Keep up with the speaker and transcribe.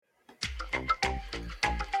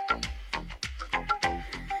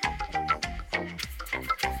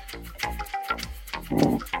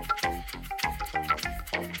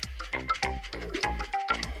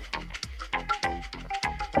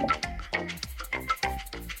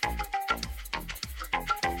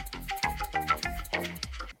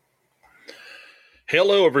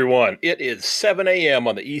Hello, everyone. It is 7 a.m.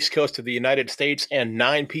 on the East Coast of the United States and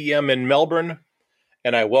 9 p.m. in Melbourne,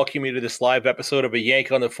 and I welcome you to this live episode of A Yank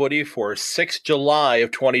on the Footy for 6th July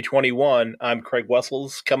of 2021. I'm Craig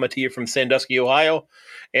Wessels, coming to you from Sandusky, Ohio,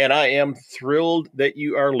 and I am thrilled that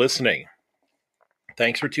you are listening.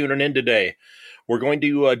 Thanks for tuning in today. We're going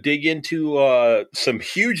to dig into some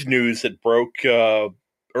huge news that broke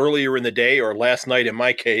earlier in the day, or last night in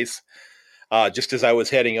my case, just as I was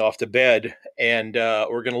heading off to bed. And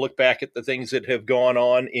we're going to look back at the things that have gone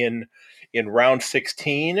on in round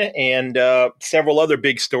 16 and several other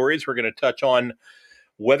big stories. We're going to touch on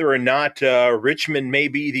whether or not Richmond may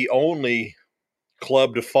be the only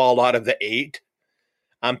club to fall out of the 8.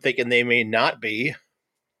 I'm thinking they may not be.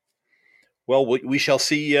 Well, we shall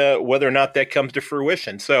see whether or not that comes to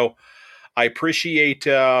fruition. So I appreciate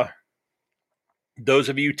those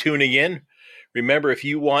of you tuning in. Remember, if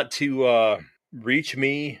you want to reach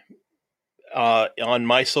me on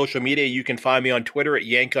my social media, you can find me on Twitter at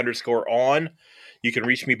yank_on. You can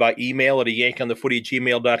reach me by email at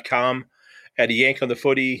ayankonthefooty@gmail.com, at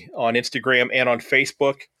ayankonthefooty on Instagram and on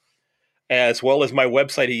Facebook, as well as my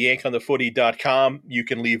website at yankonthefooty.com. You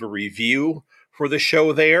can leave a review for the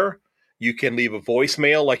show there. You can leave a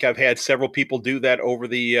voicemail, like I've had several people do that over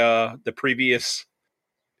the previous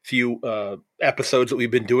few episodes that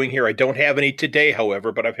we've been doing here. I don't have any today,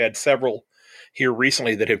 however, but I've had several here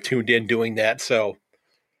recently that have tuned in doing that. So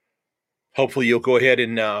hopefully you'll go ahead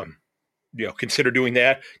and consider doing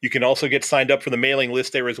that. You can also get signed up for the mailing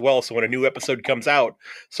list there as well. So when a new episode comes out,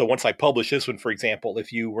 so once I publish this one, for example,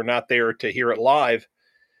 if you were not there to hear it live,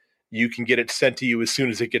 you can get it sent to you as soon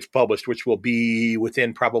as it gets published, which will be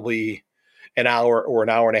within probably an hour or an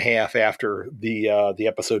hour and a half after the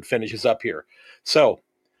episode finishes up here. So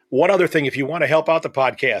one other thing, if you want to help out the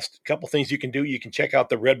podcast, a couple things you can do. You can check out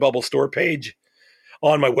the Redbubble store page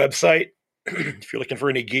on my website if you're looking for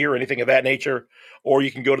any gear or anything of that nature, or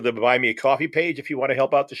you can go to the Buy Me a Coffee page if you want to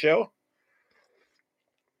help out the show.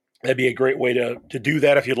 That'd be a great way to do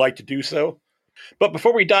that if you'd like to do so. But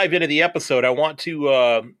before we dive into the episode, I want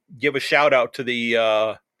to give a shout out to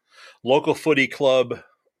the local footy club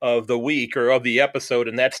of the week, or of the episode,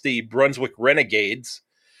 and that's the Brunswick Renegades.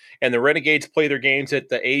 And the Renegades play their games at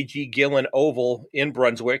the A.G. Gillen Oval in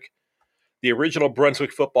Brunswick. The original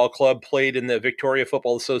Brunswick Football Club played in the Victoria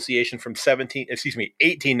Football Association from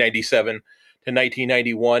 1897 to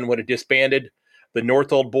 1991 when it disbanded. The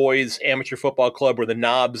North Old Boys Amateur Football Club, where the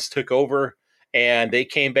Knobs took over, and they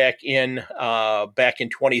came back in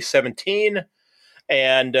 2017.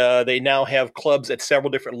 And they now have clubs at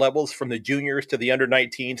several different levels, from the juniors to the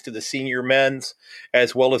under-19s to the senior men's,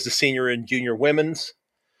 as well as the senior and junior women's.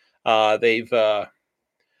 This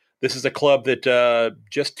is a club that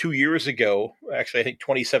just 2 years ago, actually I think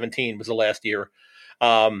 2017 was the last year,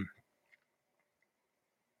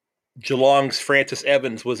 Geelong's Francis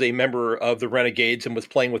Evans was a member of the Renegades and was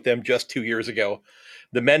playing with them just 2 years ago.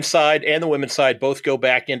 The men's side and the women's side both go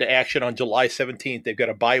back into action on July 17th. They've got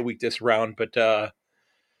a bye week this round, but the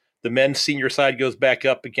men's senior side goes back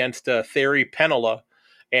up against Theory Penola,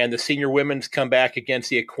 and the senior women's come back against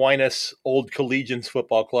the Aquinas Old Collegians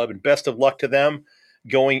Football Club. And best of luck to them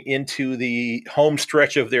going into the home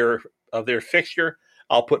stretch of their fixture.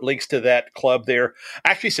 I'll put links to that club there.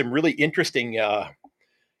 Actually, some really interesting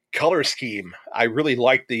color scheme. I really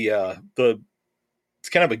like the it's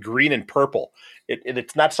kind of a green and purple.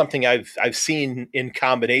 It's not something I've seen in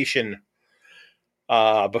combination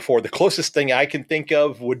before. The closest thing I can think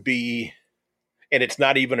of would be, and it's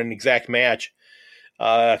not even an exact match,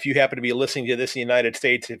 if you happen to be listening to this in the United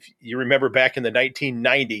States, if you remember back in the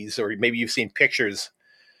 1990s, or maybe you've seen pictures,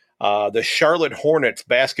 the Charlotte Hornets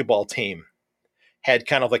basketball team had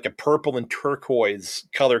kind of like a purple and turquoise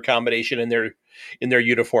color combination in their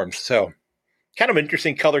uniforms. So kind of an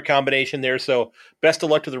interesting color combination there. So best of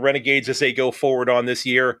luck to the Renegades as they go forward on this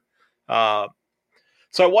year. So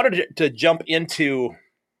I wanted to jump into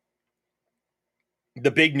the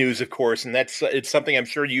big news, of course, and it's something I'm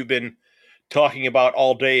sure you've been talking about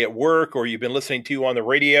all day at work, or you've been listening to on the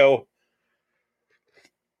radio.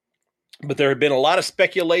 But there have been a lot of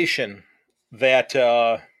speculation that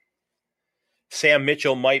Sam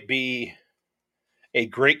Mitchell might be a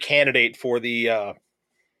great candidate for the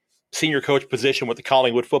senior coach position with the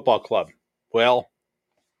Collingwood Football Club. Well,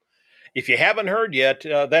 if you haven't heard yet,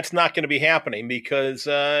 that's not going to be happening, because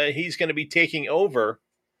he's going to be taking over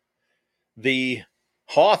the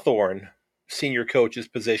Hawthorn senior coach's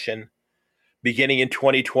position beginning in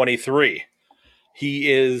 2023.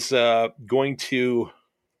 He is going to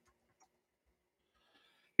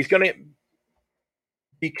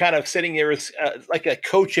be kind of sitting there as like a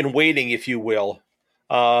coach in waiting, if you will.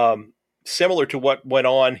 similar to what went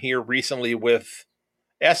on here recently with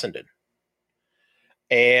Essendon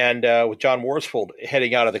and with John Worsfold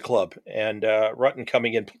heading out of the club and Rutten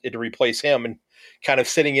coming in to replace him and kind of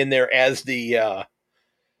sitting in there as the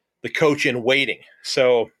coach in waiting.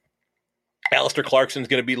 So Alistair Clarkson is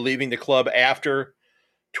going to be leaving the club after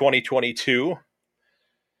 2022.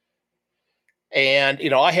 And,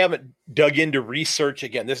 I haven't dug into research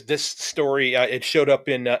again. This story, it showed up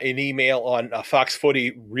in an email on Fox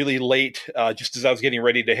Footy really late, just as I was getting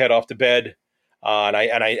ready to head off to bed. And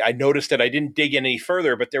I noticed that I didn't dig in any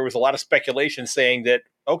further, but there was a lot of speculation saying that,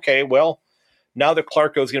 okay, well, now that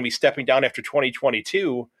Clarko is going to be stepping down after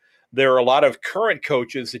 2022, there are a lot of current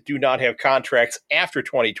coaches that do not have contracts after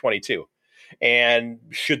 2022. And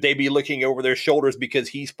should they be looking over their shoulders because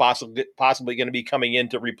he's possibly going to be coming in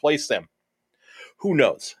to replace them? Who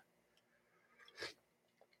knows?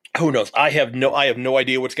 I have no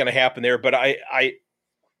idea what's going to happen there, but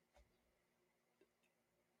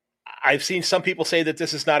I've seen some people say that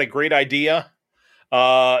this is not a great idea.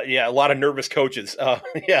 A lot of nervous coaches.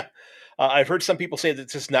 I've heard some people say that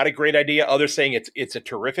this is not a great idea. Others saying it's a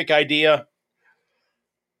terrific idea.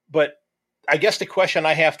 But I guess the question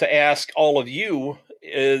I have to ask all of you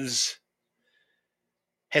is,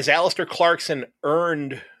 has Alistair Clarkson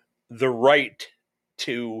earned the right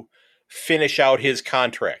to finish out his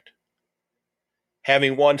contract?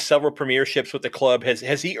 Having won several premierships with the club,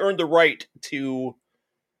 has he earned the right to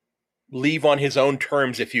leave on his own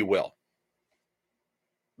terms, if you will?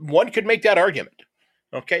 One could make that argument.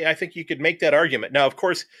 Okay, I think you could make that argument. Now, of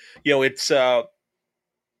course, it's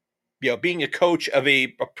being a coach of a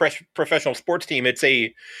professional sports team, it's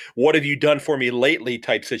a what have you done for me lately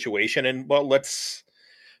type situation. And, well, let's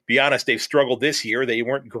be honest, they've struggled this year. They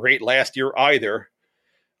weren't great last year either.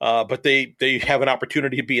 But they have an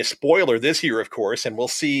opportunity to be a spoiler this year, of course, and we'll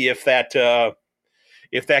see if that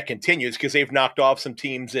continues, because they've knocked off some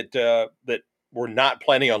teams that were not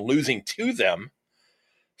planning on losing to them.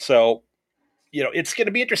 So, it's going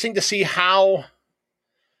to be interesting to see how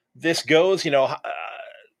this goes.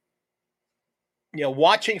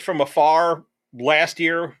 Watching from afar last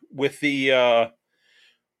year with the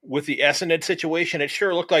Essendon situation, it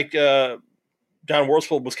sure looked like John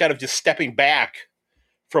Worsfold was kind of just stepping back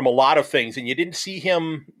from a lot of things, and you didn't see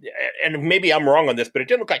him, and maybe I'm wrong on this, but it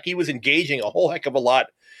didn't look like he was engaging a whole heck of a lot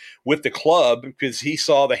with the club, because he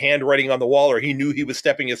saw the handwriting on the wall, or he knew he was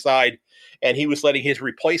stepping aside, and he was letting his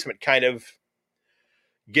replacement kind of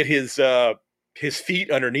get his feet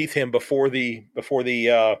underneath him before the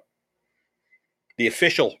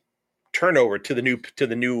official turnover to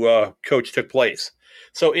the new coach took place.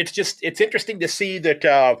 So it's interesting to see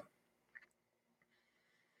that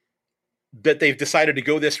they've decided to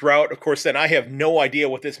go this route. Of course, then I have no idea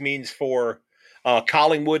what this means for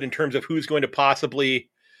Collingwood in terms of who's going to possibly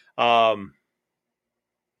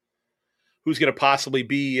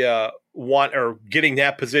be want or getting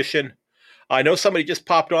that position. I know somebody just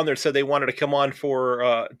popped on there and said they wanted to come on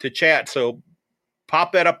for to chat. So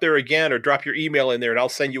pop that up there again, or drop your email in there, and I'll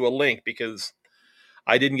send you a link, because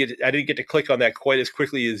I didn't get to click on that quite as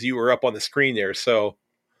quickly as you were up on the screen there. So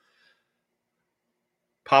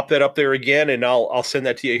pop that up there again, and I'll send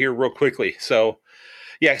that to you here real quickly. So,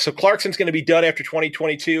 yeah, so Clarkson's going to be done after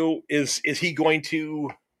 2022. Is he going to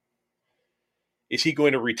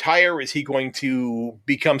retire? Is he going to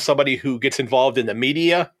become somebody who gets involved in the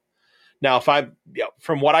media? Now,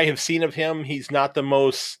 from what I have seen of him, he's not the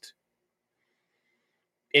most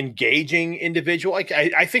engaging individual.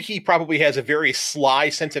 I think he probably has a very sly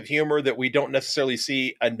sense of humor that we don't necessarily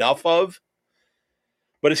see enough of.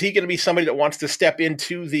 But is he going to be somebody that wants to step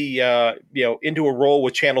into into a role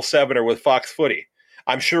with Channel 7 or with Fox Footy?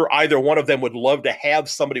 I'm sure either one of them would love to have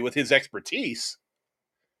somebody with his expertise.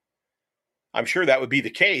 I'm sure that would be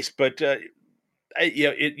the case, but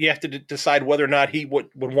you have to decide whether or not he would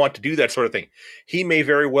want to do that sort of thing. He may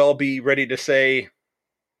very well be ready to say,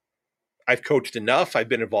 I've coached enough. I've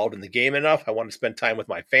been involved in the game enough. I want to spend time with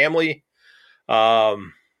my family. Or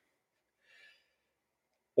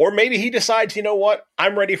maybe he decides, you know what,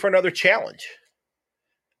 I'm ready for another challenge.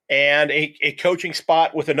 And a coaching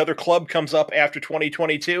spot with another club comes up after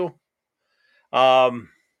 2022.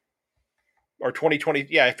 Or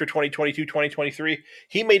 2020, after 2022, 2023.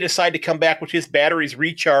 He may decide to come back with his batteries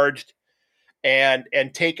recharged and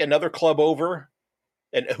take another club over.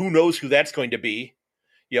 And who knows who that's going to be.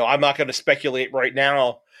 I'm not going to speculate right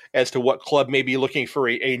now as to what club may be looking for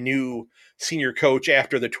a new senior coach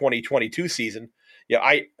after the 2022 season.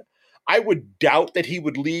 I would doubt that he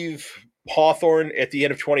would leave Hawthorn at the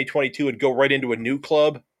end of 2022 and go right into a new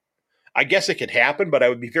club. I guess it could happen, but I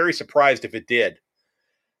would be very surprised if it did.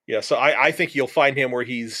 So I think you'll find him where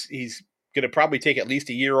he's going to probably take at least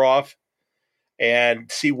a year off and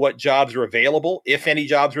see what jobs are available, if any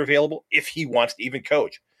jobs are available, if he wants to even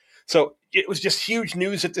coach. So it was just huge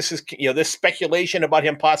news that this is, this speculation about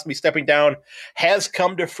him possibly stepping down has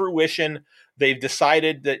come to fruition. They've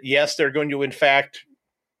decided that, yes, they're going to, in fact,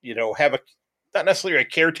 have not necessarily a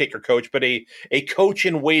caretaker coach, but a coach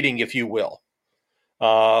in waiting, if you will.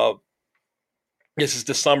 This is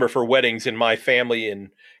the summer for weddings in my family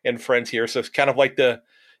and friends here. So it's kind of like the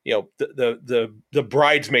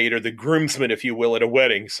bridesmaid or the groomsman, if you will, at a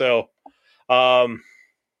wedding. So,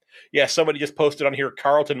 somebody just posted on here,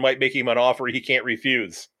 Carlton might make him an offer he can't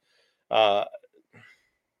refuse. I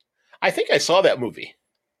think I saw that movie.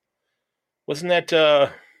 Wasn't that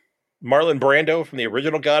Marlon Brando from the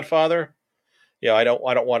original Godfather? I don't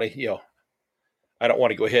want to, I don't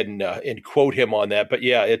want to go ahead and quote him on that, but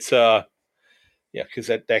it's because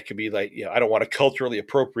that could be like, I don't want to culturally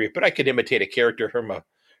appropriate, but I could imitate a character from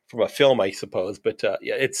a film, I suppose. But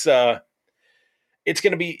it's going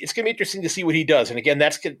to be interesting to see what he does. And again,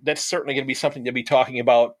 that's certainly going to be something to be talking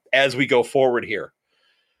about as we go forward here.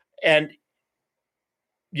 And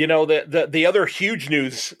the other huge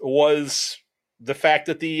news was the fact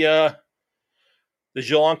that the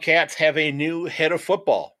Geelong Cats have a new head of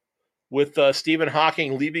football, with Stephen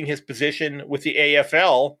Hawking leaving his position with the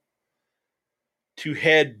AFL to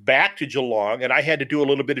head back to Geelong. And I had to do a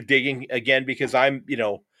little bit of digging again because I'm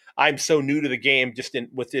so new to the game, just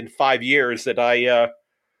within 5 years, that I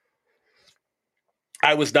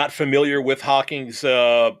was not familiar with Hawking's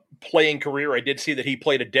playing career. I did see that he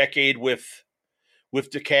played a decade with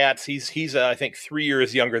the Cats. He's I think 3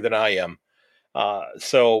 years younger than I am.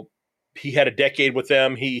 So he had a decade with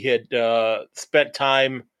them. He had spent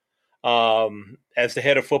time as the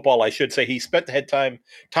head of football. I should say he spent the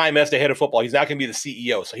time as the head of football. He's not going to be the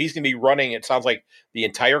CEO. So he's going to be running, it sounds like, the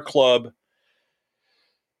entire club.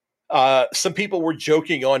 Some people were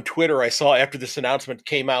joking on Twitter, I saw after this announcement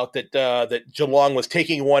came out, that Geelong was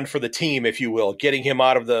taking one for the team, if you will, getting him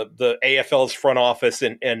out of the AFL's front office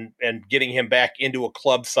and getting him back into a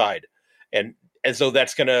club side. And as though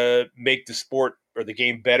that's going to make the sport or the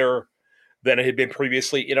game better than it had been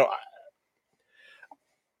previously.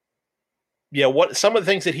 What some of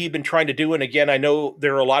the things that he'd been trying to do, and again, I know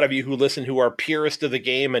there are a lot of you who listen who are purists of the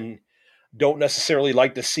game and don't necessarily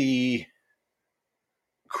like to see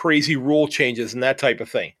crazy rule changes and that type of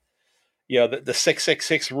thing. The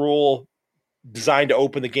 666 rule, designed to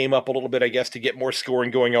open the game up a little bit, I guess, to get more scoring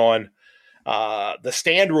going on. The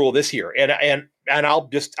stand rule this year, and I'll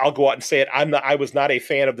go out and say it. I was not a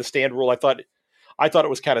fan of the stand rule. I thought it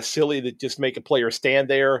was kind of silly to just make a player stand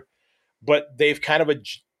there, but they've kind of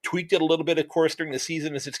tweaked it a little bit, of course, during the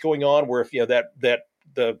season as it's going on, where if that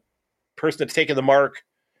the person that's taking the mark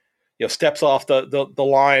steps off the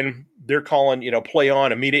line, they're calling play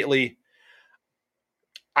on immediately.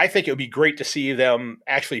 I think it would be great to see them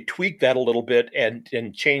actually tweak that a little bit and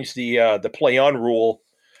change the play on rule,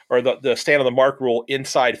 or the stand on the mark rule,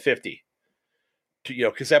 inside 50.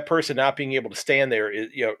 Because that person not being able to stand there is,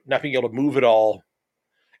 not being able to move at all,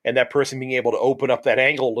 and that person being able to open up that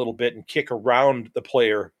angle a little bit and kick around the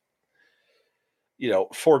player,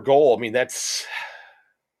 for goal. I mean, that's,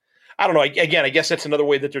 I don't know. Again, I guess that's another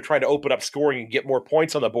way that they're trying to open up scoring and get more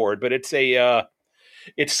points on the board. But it's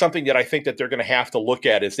it's something that I think that they're going to have to look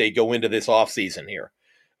at as they go into this offseason here,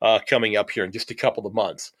 coming up here in just a couple of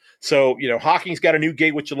months. So, Hawking's got a new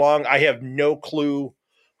gig with Geelong. I have no clue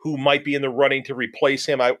who might be in the running to replace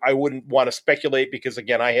him. I wouldn't want to speculate because,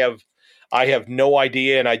 again, I have no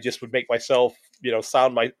idea, and I just would make myself,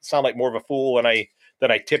 sound like more of a fool than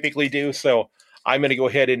I typically do. So I'm going to go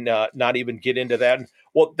ahead and not even get into that.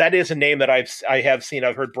 Well, that is a name that I have seen.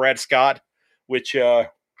 I've heard Brad Scott, which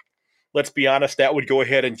let's be honest, that would go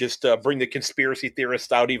ahead and just bring the conspiracy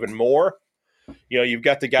theorists out even more. You've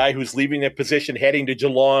got the guy who's leaving that position, heading to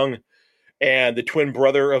Geelong, and the twin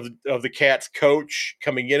brother of the Cats coach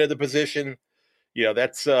coming into the position.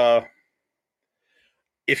 That's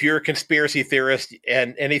if you're a conspiracy theorist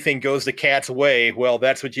and anything goes the Cats' way, well,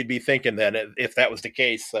 that's what you'd be thinking then if that was the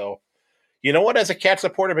case. So, you know what? As a Cat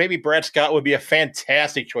supporter, maybe Brad Scott would be a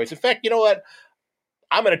fantastic choice. In fact, you know what?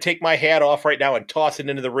 I'm going to take my hat off right now and toss it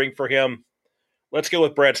into the ring for him. Let's go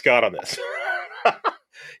with Brad Scott on this.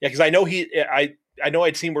 Yeah, because I know I know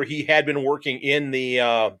I'd seen where he had been working in the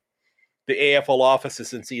AFL offices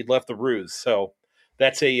since he had left the Roos. So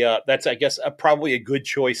that's I guess probably a good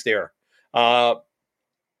choice there. So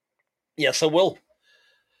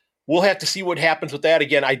we'll have to see what happens with that.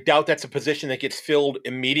 Again, I doubt that's a position that gets filled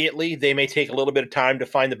immediately. They may take a little bit of time to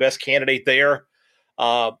find the best candidate there.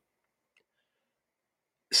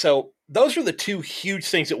 So those are the two huge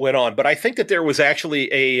things that went on. But I think that there was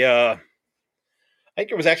actually a I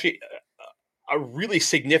think it was actually a really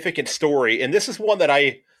significant story, and this is one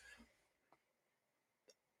that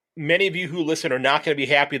many of you who listen are not going to be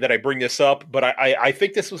happy that I bring this up, but I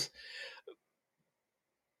think this was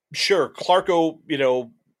sure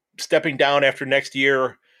Clarko, stepping down after next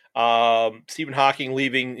year, Stephen Hawking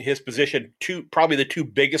leaving his position, probably the two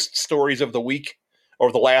biggest stories of the week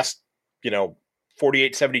over the last,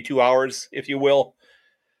 48, 72 hours, if you will.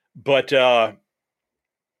 But there's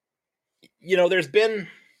been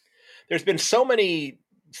so many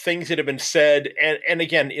things that have been said, and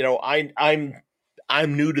again,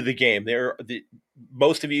 I'm new to the game.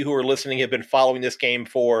 Most of you who are listening have been following this game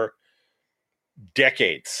for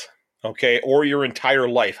decades, okay, or your entire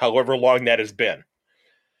life, however long that has been.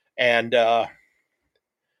 And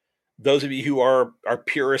those of you who are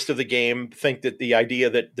purists of the game think that the idea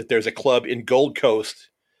that there's a club in Gold Coast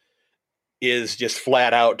is just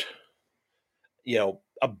flat out,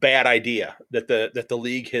 a bad idea. That the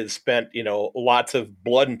league has spent, lots of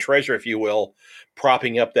blood and treasure, if you will,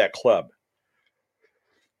 propping up that club.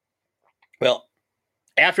 Well,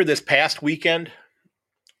 after this past weekend,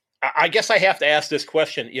 I guess I have to ask this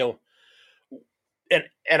question,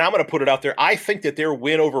 and I'm going to put it out there. I think that their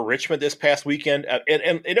win over Richmond this past weekend,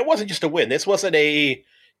 and it wasn't just a win. This wasn't a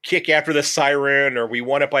kick after the siren or we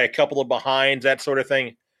won it by a couple of behinds, that sort of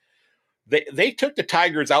thing. They took the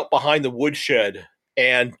Tigers out behind the woodshed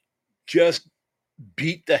and just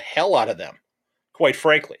beat the hell out of them, quite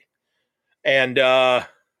frankly. And I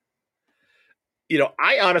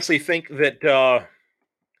honestly think that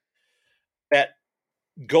that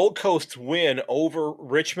Gold Coast's win over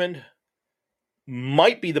Richmond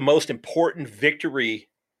might be the most important victory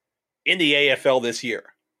in the AFL this year.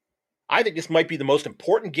 I think this might be the most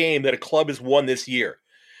important game that a club has won this year,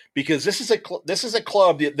 because this is a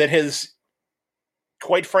club that has,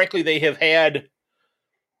 quite frankly, they have had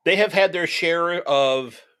their share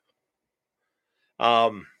of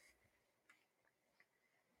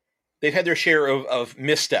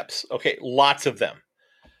missteps. Okay, lots of them,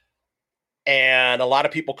 and a lot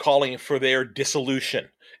of people calling for their dissolution,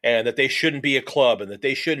 and that they shouldn't be a club, and that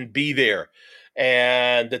they shouldn't be there,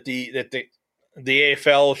 and that the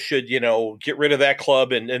AFL should, get rid of that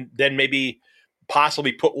club, and then maybe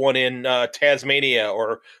possibly put one in Tasmania,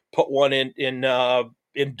 or put one in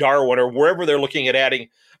Darwin, or wherever they're looking at adding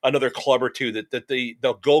another club or two. That the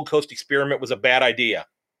Gold Coast experiment was a bad idea.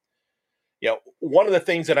 One of the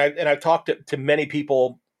things that I've talked to many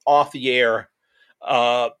people off the air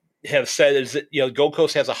have said is that Gold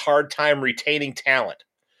Coast has a hard time retaining talent.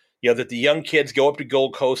 That the young kids go up to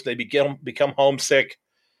Gold Coast, they become homesick,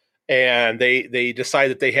 and they decide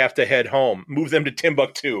that they have to head home, move them to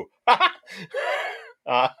Timbuktu.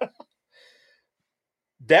 That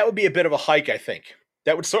would be a bit of a hike, I think.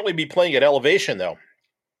 That would certainly be playing at elevation, though,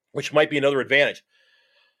 which might be another advantage.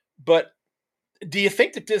 But do you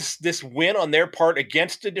think that this win on their part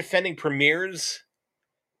against the defending premiers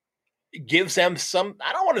gives them some,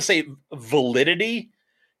 I don't want to say validity,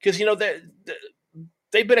 because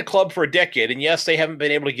they've been a club for a decade, and yes, they haven't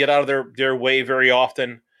been able to get out of their way very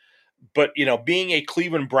often. But being a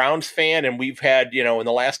Cleveland Browns fan, and we've had, in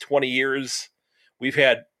the last 20 years, we've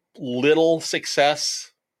had little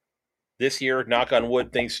success. This year, knock on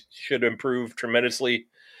wood, things should improve tremendously.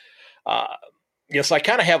 So I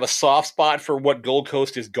kind of have a soft spot for what Gold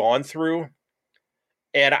Coast has gone through,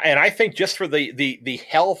 and I think just for the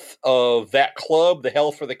health of that club, the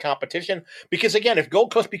health for the competition, because again, if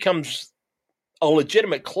Gold Coast becomes a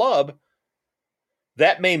legitimate club,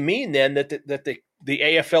 that may mean then that the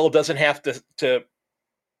AFL doesn't have to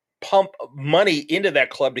pump money into that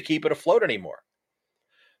club to keep it afloat anymore.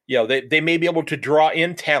 They may be able to draw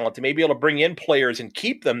in talent. They may be able to bring in players and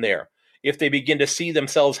keep them there if they begin to see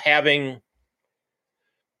themselves having,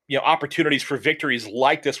 opportunities for victories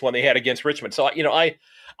like this one they had against Richmond. So, I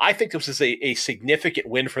think this is a significant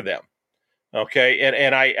win for them. Okay,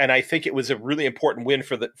 and I think it was a really important win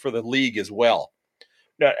for the league as well.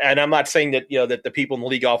 And I'm not saying that that the people in the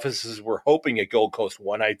league offices were hoping a Gold Coast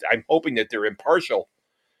won. I'm hoping that they're impartial.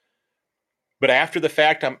 But after the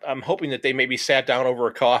fact, I'm hoping that they maybe sat down over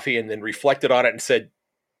a coffee and then reflected on it and said,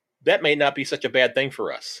 that may not be such a bad thing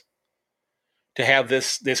for us to have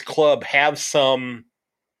this club have some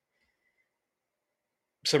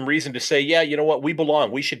reason to say, yeah, you know what, we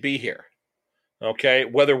belong. We should be here. Okay,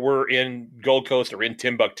 whether we're in Gold Coast or in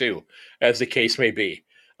Timbuktu, as the case may be.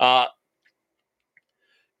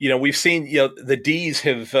 We've seen, the D's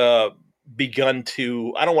have begun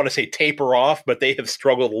to, I don't want to say taper off, but they have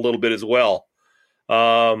struggled a little bit as well.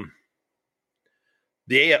 The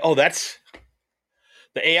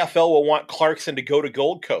AFL will want Clarkson to go to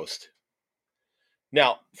Gold Coast.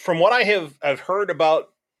 Now, from what I've heard about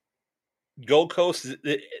Gold Coast,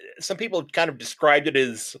 some people kind of described it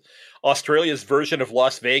as Australia's version of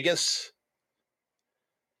Las Vegas.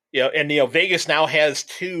 And Vegas now has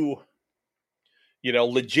two,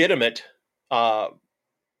 legitimate uh,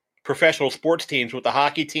 professional sports teams, with the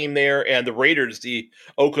hockey team there and the Raiders, the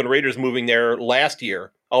Oakland Raiders, moving there last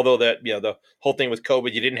year. Although the whole thing with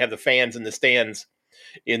COVID, you didn't have the fans in the stands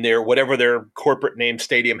in their whatever their corporate name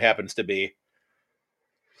stadium happens to be.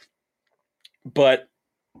 But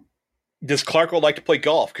does Clark would like to play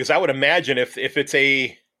golf? Because I would imagine if it's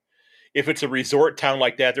a resort town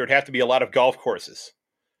like that, there would have to be a lot of golf courses.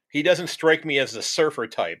 He doesn't strike me as a surfer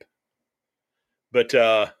type, but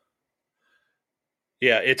yeah,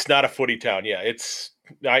 it's not a footy town. Yeah,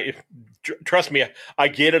 trust me, I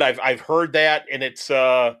get it. I've heard that, and it's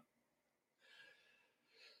yeah.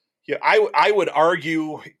 I would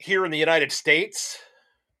argue here in the United States,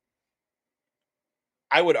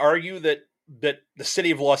 I would argue that the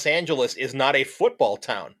city of Los Angeles is not a football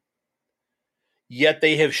town. Yet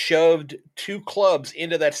they have shoved two clubs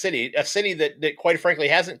into that city, a city that quite frankly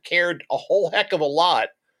hasn't cared a whole heck of a lot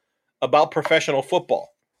about professional football.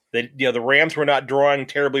 The Rams were not drawing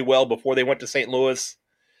terribly well before they went to St. Louis,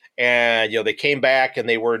 and they came back and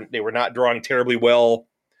they were not drawing terribly well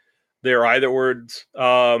there either. Words.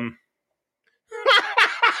 There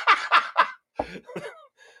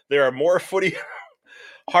are more footy.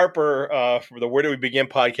 Harper for the Where Do We Begin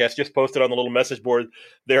podcast just posted on the little message board.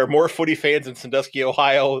 There are more footy fans in Sandusky,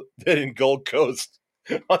 Ohio than in Gold Coast,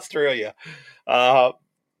 Australia. Well,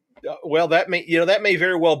 that may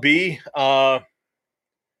very well be. But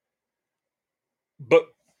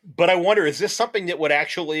I wonder, is this something that would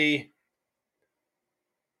actually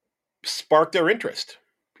spark their interest?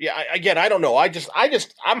 Yeah, I don't know.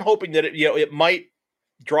 I'm hoping that it might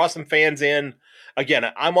draw some fans in. Again,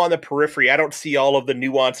 I'm on the periphery. I don't see all of the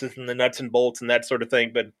nuances and the nuts and bolts and that sort of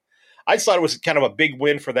thing, but I just thought it was kind of a big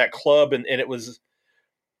win for that club, and it was,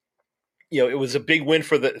 it was a big win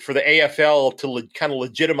for the AFL to kind of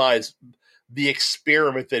legitimize the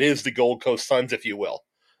experiment that is the Gold Coast Suns, if you will.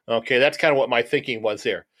 Okay, that's kind of what my thinking was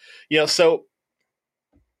there. So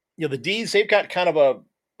the D's, they've got kind of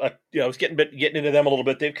I was getting into them a little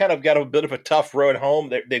bit. They've kind of got a bit of a tough road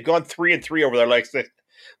home. They've gone 3-3 over their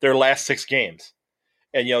last 6 games.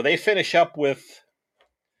 And, they finish up with,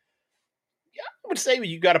 I would say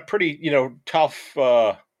you got a pretty, tough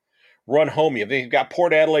run home. They've got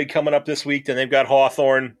Port Adelaide coming up this week, then they've got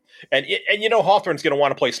Hawthorn. And Hawthorn's going to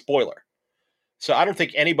want to play spoiler. So I don't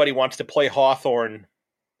think anybody wants to play Hawthorn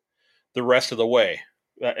the rest of the way.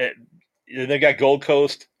 They've got Gold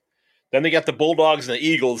Coast. Then they got the Bulldogs and the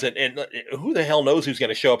Eagles. And who the hell knows who's going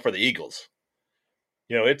to show up for the Eagles?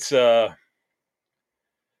 It's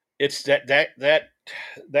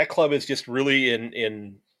that club is just really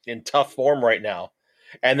in tough form right now.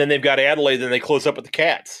 And then they've got Adelaide, then they close up with the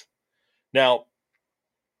Cats. Now,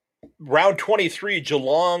 round 23,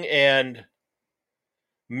 Geelong and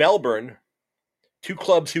Melbourne, two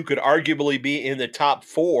clubs who could arguably be in the top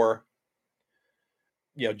 4,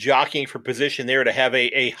 jockeying for position there to have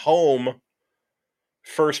a home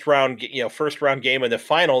first round game in the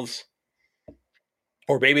finals.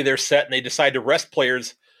 Or maybe they're set and they decide to rest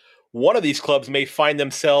players. One of these clubs may find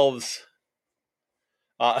themselves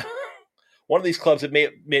one of these clubs that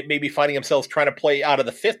may be finding themselves trying to play out of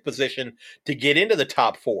the 5th position to get into the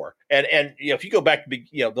top 4. And if you go back to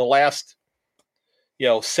the last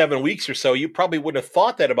 7 weeks or so, you probably wouldn't have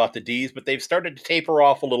thought that about the D's, but they've started to taper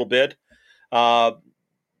off a little bit.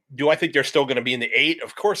 Do I think they're still going to be in the 8?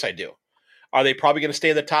 Of course I do. Are they probably going to stay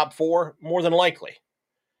in the top 4? More than likely.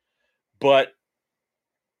 But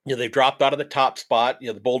they've dropped out of the top spot.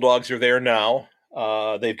 The Bulldogs are there now.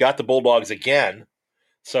 They've got the Bulldogs again.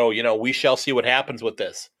 So, we shall see what happens with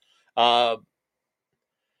this. I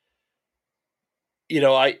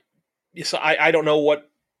don't know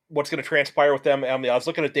what's going to transpire with them. I mean, I was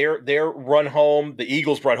looking at their run home, the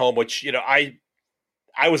Eagles' run home, which, I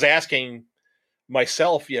was asking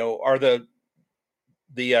myself, are the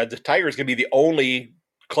Tigers going to be the only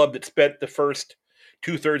club that spent the first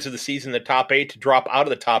 2/3 of the season in the top 8 to drop out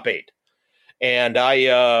of the top 8? And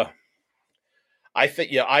I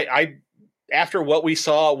think, I after what we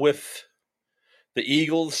saw with the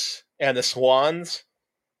Eagles and the Swans,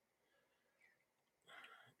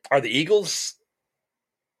 are the Eagles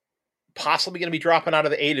possibly going to be dropping out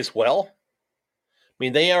of the 8 as well? I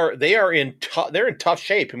mean, they're in tough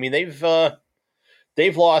shape. I mean, they've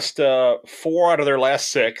lost 4 out of their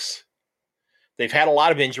last 6. They've had a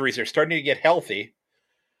lot of injuries. They're starting to get healthy.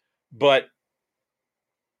 But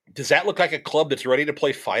does that look like a club that's ready to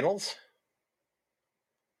play finals?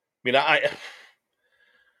 I mean,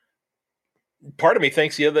 part of me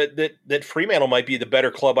thinks that Fremantle might be the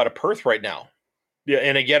better club out of Perth right now. Yeah,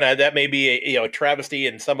 and again, that may be a travesty,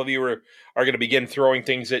 and some of you are going to begin throwing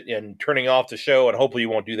things at and turning off the show, and hopefully you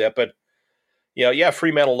won't do that. But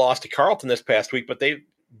Fremantle lost to Carlton this past week, but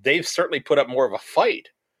they've certainly put up more of a fight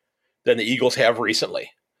than the Eagles have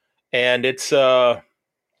recently, and it's they've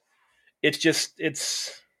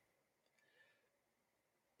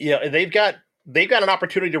got an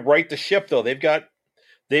opportunity to right the ship though.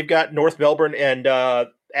 They've got North Melbourne and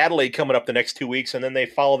Adelaide coming up the next 2 weeks, and then they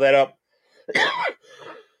follow that up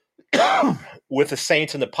with the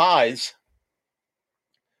Saints and the Pies.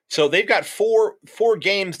 So they've got four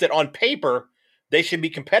games that on paper they should be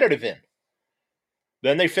competitive in.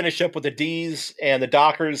 Then they finish up with the D's and the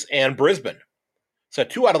Dockers and Brisbane. So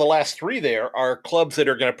 2 out of the last 3 there are clubs that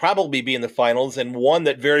are going to probably be in the finals, and one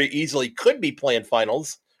that very easily could be playing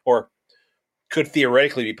finals, or could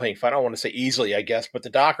theoretically be playing finals. I don't want to say easily, I guess, but the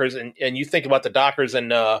Dockers, and you think about the Dockers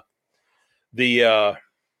and the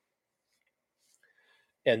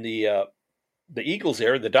Eagles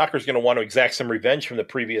there, the Dockers going to want to exact some revenge from the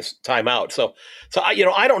previous time out. So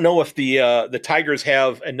I don't know if the Tigers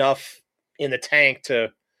have enough in the tank to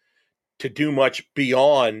do much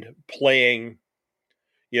beyond playing,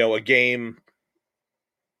 a game,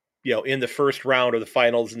 in the first round of the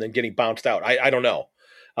finals and then getting bounced out. I don't know.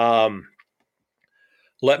 I'm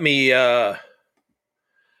going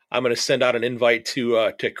to send out an invite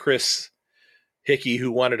to Chris Hickey,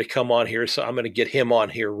 who wanted to come on here. So I'm going to get him on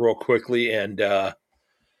here real quickly. And,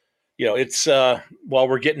 it's while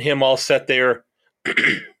we're getting him all set there,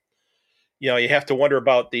 you have to wonder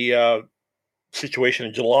about the situation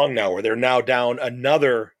in Geelong now, where they're now down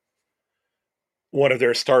another one of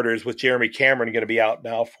their starters, with Jeremy Cameron going to be out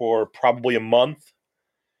now for probably a month.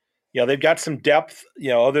 They've got some depth,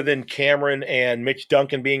 other than Cameron and Mitch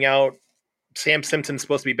Duncan being out. Sam Simpson's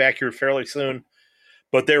supposed to be back here fairly soon,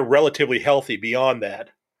 but they're relatively healthy beyond that.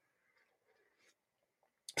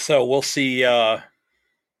 So we'll see.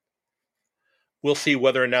 We'll see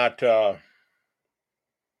whether or not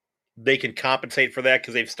they can compensate for that,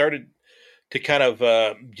 because they've started to kind of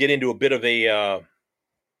get into a bit of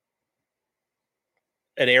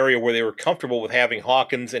an area where they were comfortable with having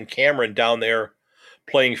Hawkins and Cameron down there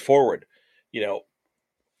playing forward.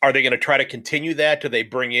 Are they going to try to continue that? Do they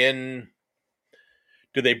bring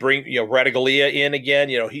Radaglia in again?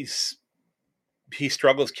 He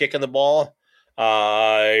struggles kicking the ball.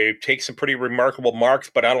 Takes some pretty remarkable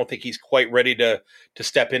marks, but I don't think he's quite ready to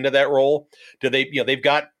step into that role. Do they?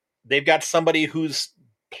 They've got somebody who's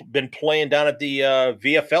been playing down at the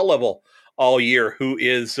VFL level all year, who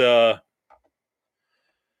is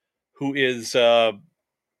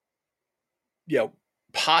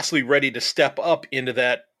possibly ready to step up into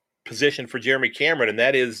that position for Jeremy Cameron, and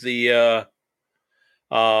that is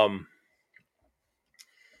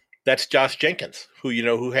that's Josh Jenkins,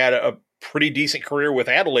 who had a pretty decent career with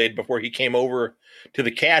Adelaide before he came over to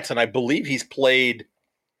the Cats, and I believe he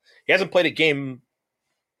hasn't played a game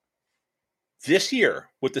this year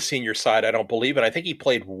with the senior side, I don't believe, and I think he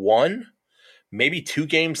played 1, maybe 2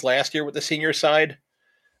 games last year with the senior side.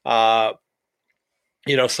 So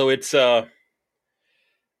it's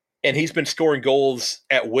and he's been scoring goals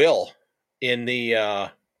at will in the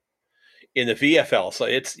VFL. So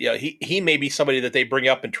it's he may be somebody that they bring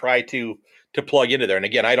up and try to plug into there. And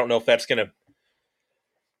again, I don't know if that's going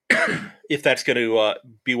to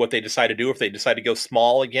be what they decide to do, if they decide to go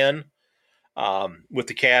small again with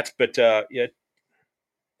the Cats. But I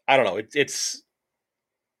don't know. It's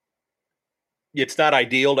not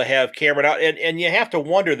ideal to have Cameron out, and you have to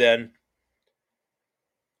wonder then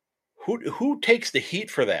who takes the heat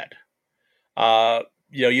for that.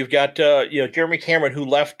 You've got Jeremy Cameron, who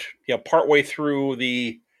left partway through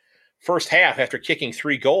the first half after kicking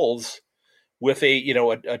 3 goals with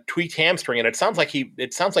a tweaked hamstring, and it sounds like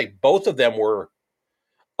both of them were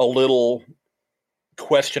a little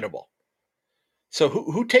questionable. So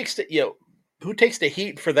who takes the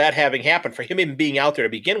heat for that having happened, for him even being out there to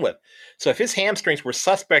begin with? So if his hamstrings were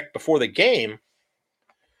suspect before the game,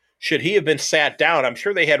 should he have been sat down? I'm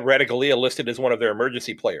sure they had Radaglia listed as one of their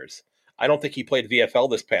emergency players. I don't think he played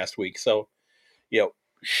VFL this past week. So,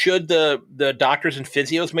 should the doctors and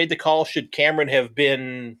physios made the call? Should Cameron have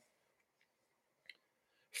been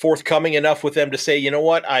forthcoming enough with them to say, you know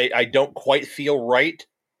what, I don't quite feel right,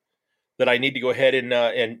 that I need to go ahead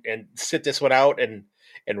and sit this one out and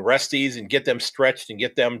rest these and get them stretched and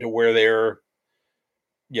get them to where they're,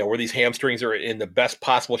 where these hamstrings are in the best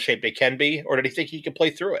possible shape they can be? Or did he think he could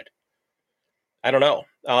play through it? I don't know.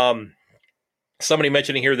 Somebody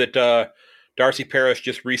mentioning here that Darcy Parrish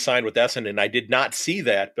just re-signed with Essendon. I did not see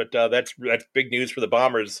that, but that's big news for the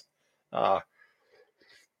Bombers.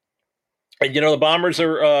 And the Bombers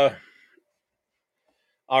are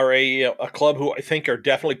a club who I think are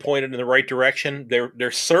definitely pointed in the right direction.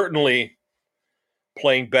 They're certainly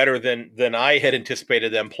playing better than I had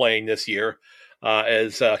anticipated them playing this year,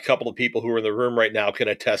 as a couple of people who are in the room right now can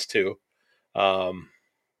attest to. So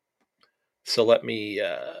let me.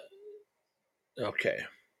 Okay.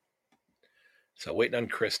 So waiting on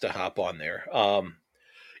Chris to hop on there.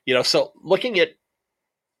 So looking at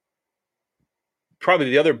probably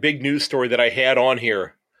the other big news story that I had on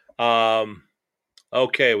here.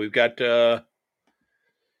 Okay, we've got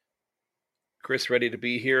Chris ready to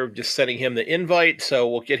be here. Just sending him the invite, so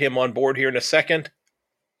we'll get him on board here in a second.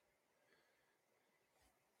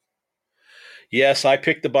 Yes, I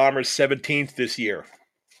picked the Bombers 17th this year.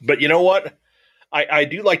 But you know what? I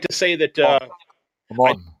do like to say that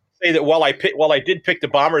while I did pick the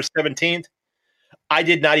Bombers 17th, I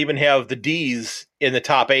did not even have the D's in the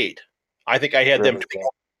top 8. I think I had them 12th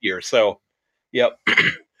here. So, yep.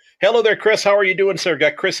 Hello there, Chris. How are you doing, sir?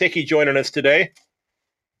 Got Chris Hickey joining us today.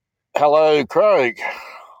 Hello, Craig.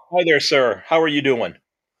 Hi there, sir. How are you doing?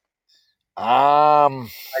 I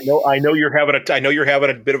know you're having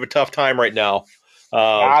a bit of a tough time right now.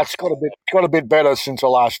 It's got a bit better since I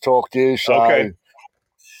last talked to you. So, okay.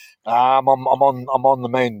 I'm on the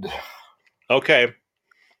mend. Okay.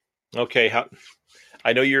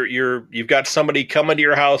 I know you've got somebody coming to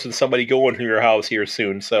your house and somebody going to your house here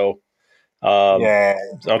soon. So, yeah.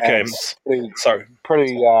 Okay. Sorry.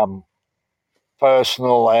 Pretty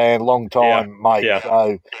personal and long time, mate. Yeah.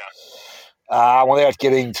 So, without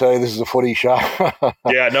getting to this is a footy show.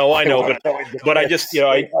 Yeah, no, I know, but I just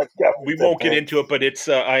we won't get into it. But it's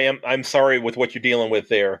I'm sorry with what you're dealing with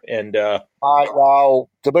there, and mate. Well,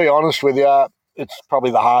 to be honest with you, it's probably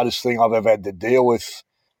the hardest thing I've ever had to deal with,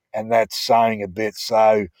 and that's saying a bit.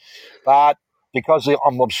 So, but because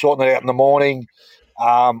I'm sorting it out in the morning,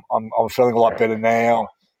 I'm feeling a lot better now,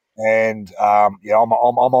 and I'm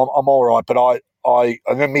all right. But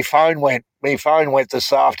and then my phone went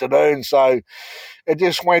this afternoon, so it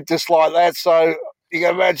just went just like that. So you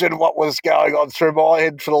can imagine what was going on through my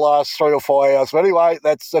head for the last 3 or 4 hours. But anyway,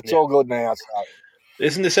 that's all good now. So.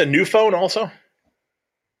 Isn't this a new phone also?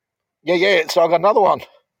 Yeah. So I got another one.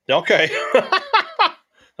 Okay.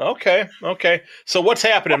 Okay. So what's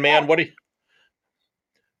happening, man?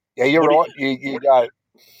 Yeah, you're right. You go.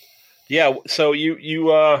 Yeah. So you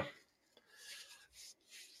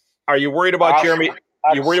are you worried about Jeremy?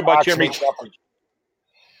 You're worried about Jeremy?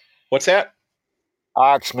 What's that?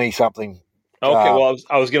 Ask me something. Okay. Well,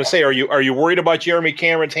 I was going to say, are you worried about Jeremy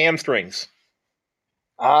Cameron's hamstrings?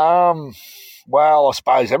 Well, I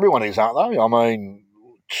suppose everyone is, aren't they? I mean,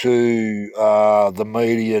 to the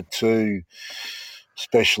media, to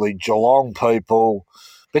especially Geelong people.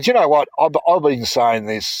 But you know what? I've been saying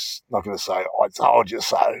this. Not going to say I told you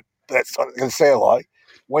so. That's what I'm going to say. Like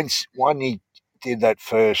when he did that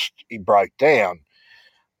first, he broke down.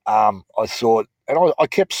 I thought, and I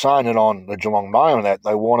kept saying it on the Geelong Mail that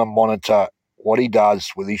they want to monitor what he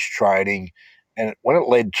does with his training, and when it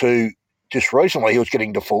led to just recently, he was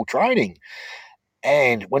getting to full training.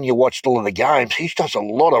 And when you watched all of the games, he does a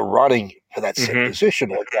lot of running for that set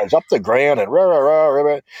position. It goes up the ground and rah, rah, rah,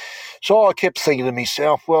 rah. So I kept thinking to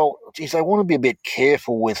myself, well, geez, they want to be a bit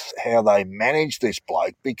careful with how they manage this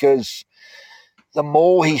bloke, because the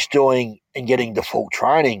more he's doing and getting to full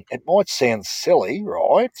training, it might sound silly,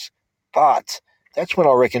 right? But that's when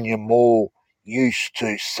I reckon you're more used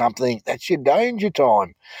to something that's your danger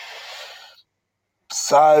time.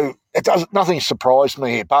 So nothing surprised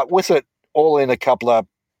me here. But with it all in a couple of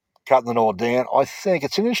cutting it all down, I think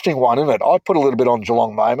it's an interesting one, isn't it? I put a little bit on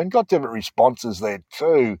Geelong Mame and got different responses there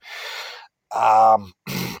too.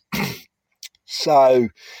 So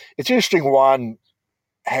it's an interesting one,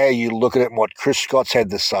 how you look at it and what Chris Scott's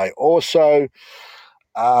had to say. Also,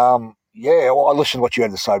 well, I listened to what you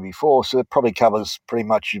had to say before, so it probably covers pretty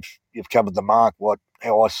much, you've covered the mark,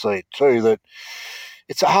 how I see it too, that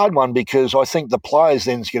it's a hard one, because I think the players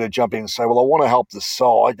then's going to jump in and say, well, I want to help the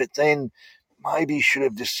side, but then maybe you should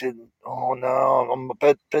have just said, oh, no,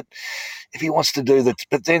 but if he wants to do that,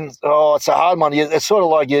 but then, it's a hard one. It's sort of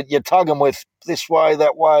like you tug him with this way,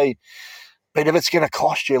 that way, but if it's going to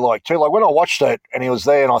cost you, like when I watched it and he was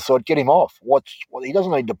there and I thought, get him off. He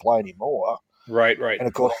doesn't need to play anymore. Right. And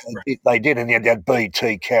of course they did, and you had that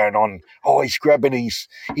BT carrying on. Oh, he's grabbing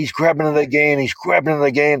it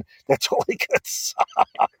again. That's all he could say.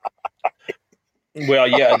 Well,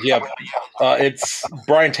 yeah. It's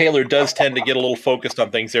Brian Taylor does tend to get a little focused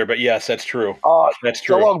on things there, but yes, that's true. That's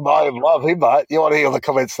true. It's a long way of love him, mate. You want to hear the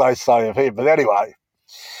comments they say of him, but anyway,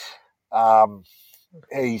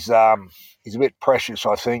 he's a bit precious,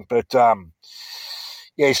 I think. But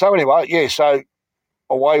Yeah. So anyway, yeah. So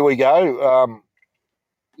away we go.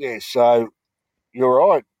 Yeah. So you're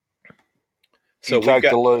right. So You we've take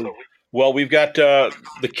got the lead. well, we've got the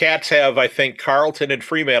Cats have, I think, Carlton and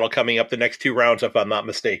Fremantle coming up the next two rounds, if I'm not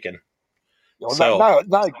mistaken. Well, So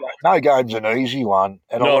no game's an easy one.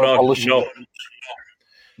 And no, no, I'll listen. no.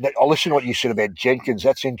 I'll listen to what you said about Jenkins.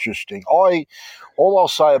 That's interesting. All I'll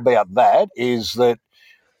say about that is that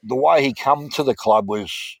the way he come to the club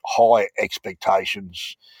was high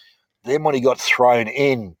expectations. Then when he got thrown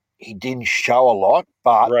in, he didn't show a lot.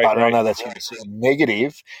 But Right, I right. know that's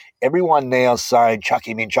negative. Everyone now is saying chuck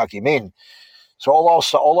him in, chuck him in. So all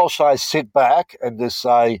I'll say is sit back and just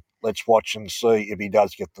say let's watch and see if he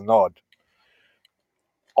does get the nod.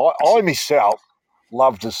 I myself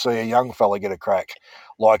love to see a young fella get a crack,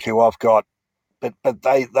 like who I've got. But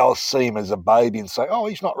they'll see him as a baby and say, "Oh,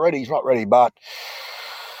 he's not ready. He's not ready." But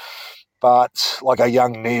like a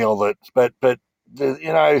young Neil,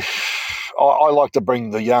 I like to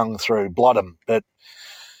bring the young through, blood him. But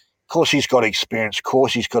of course, he's got experience. Of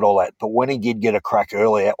course, he's got all that. But when he did get a crack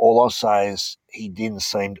earlier, all I'll say is he didn't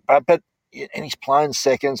seem. But and he's playing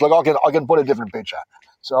seconds. Like I can put a different picture.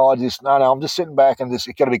 So I'm just sitting back and it's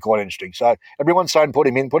going to be quite interesting. So everyone's saying put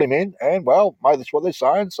him in, and well, mate, that's what they're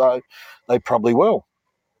saying. So they probably will.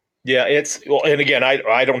 Yeah, and again,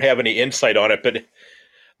 I don't have any insight on it, but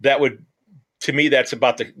that would, to me, that's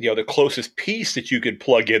about the closest piece that you could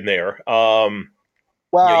plug in there.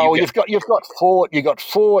 Well, you've got Fort. You got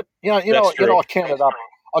Fort. That's true. I counted up.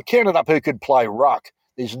 I counted up who could play ruck.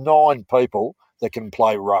 There's 9 people that can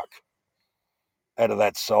play ruck out of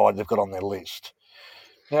that side. They've got on their list.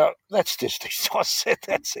 Now that's just. I said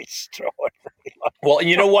that's extraordinary. Well,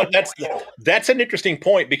 you know what? That's an interesting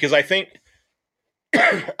point, because I think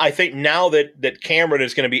now that Cameron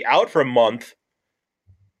is going to be out for a month,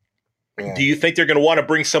 Yeah. do you think they're going to want to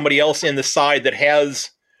bring somebody else in the side that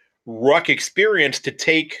has ruck experience to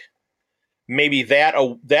take maybe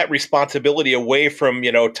that responsibility away from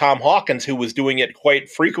Tom Hawkins, who was doing it quite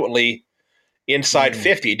frequently inside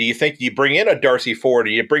 50? Do you think you bring in a Darcy Ford,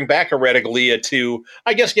 or you bring back a Rediglia to?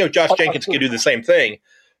 I guess Josh Jenkins could do the same thing.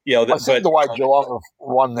 I think the way Geelong have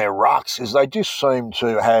won their rucks is they just seem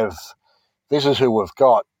to have. This is who we've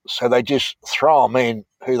got, so they just throw them in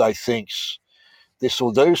who they think's this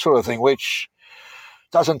will do, sort of thing, which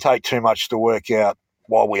doesn't take too much to work out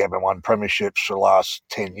why we haven't won premierships for the last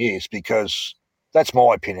 10 years, because that's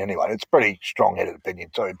my opinion anyway. It's a pretty strong-headed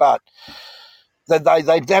opinion too, but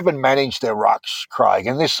they haven't managed their rucks, Craig,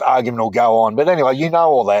 and this argument will go on. But anyway, you know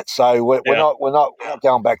all that, so we're not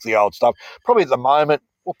going back to the old stuff. Probably at the moment,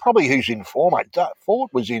 well, probably who's in form.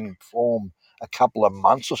 Ford was in form a couple of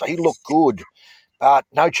months or so. He looked good, but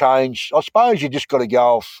no change. I suppose you just got to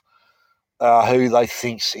go off who they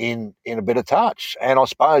think's in a bit of touch, and I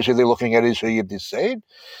suppose who they're looking at is who you've just said.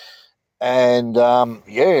 And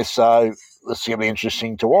so this is going to be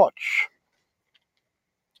interesting to watch.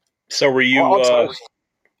 So were you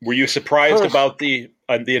surprised about the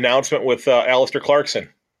announcement with Alistair Clarkson?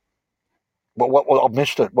 What I've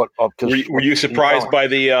missed it. Were you surprised by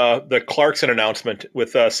the Clarkson announcement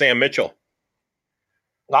with Sam Mitchell?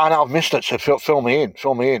 No, I've missed it. So fill me in.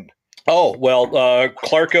 Oh, well,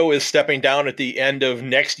 Clarko is stepping down at the end of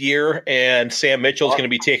next year, and Sam Mitchell is going to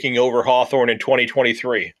be taking over Hawthorn in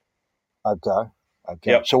 2023. Okay.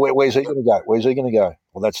 Yep. So where's he going to go?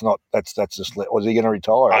 Well, that's just. Was he going to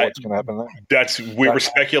retire? What's going to happen there? We were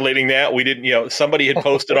speculating that. We didn't. Somebody had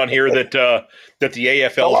posted on here that the AFL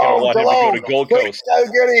is going to want him to go to Gold Coast. Go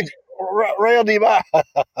get him, round him up.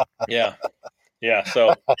 Yeah.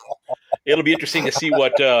 So it'll be interesting to see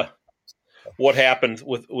what happens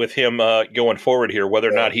with him going forward here. Whether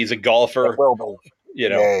or not he's a golfer. Well,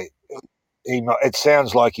 it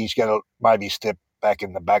sounds like he's going to maybe step back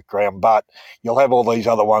in the background, but you'll have all these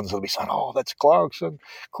other ones that'll be saying, "Oh, that's Clarkson!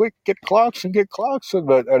 Quick, get Clarkson!"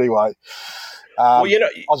 But anyway, well, you're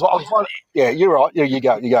right. Yeah, you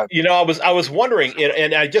go. I was wondering,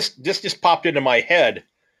 and I just popped into my head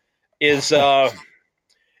is, do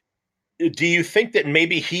you think that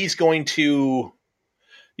maybe he's going to?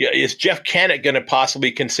 Is Jeff Cannett going to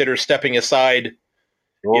possibly consider stepping aside?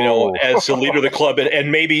 As the leader of the club,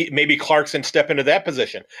 and maybe Clarkson step into that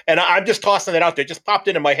position. And I'm just tossing that out there. It just popped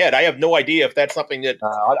into my head. I have no idea if that's something that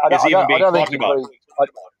is even being talked about.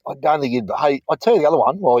 I don't think you'd. Hey, I'll tell you the other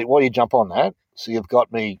one while you jump on that. So you've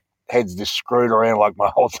got me heads just screwed around like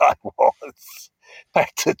my whole day was.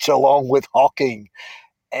 Back to Geelong with Hocking.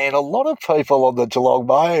 And a lot of people on the Geelong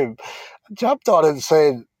Mail jumped on and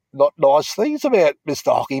said not nice things about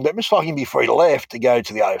Mr. Hocking, but Mr. Hocking, before he left to go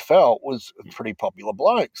to the AFL, was a pretty popular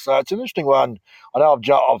bloke. So it's an interesting one. I know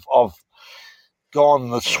gone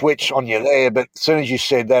the switch on you there, but as soon as you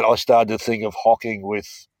said that, I started to think of Hocking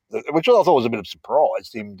which I thought was a bit of a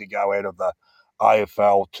surprise, him to go out of the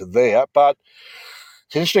AFL to there. But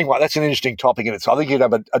it's interesting. That's an interesting topic in itself. I think you'd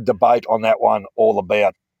have a debate on that one all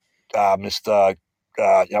about Mr.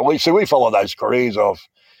 We follow those careers of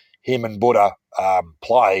him and Buddha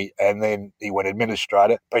play, and then he went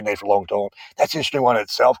administrator, been there for a long time. That's an interesting one in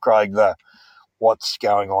itself, Craig, what's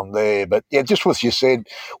going on there. But, yeah, just what you said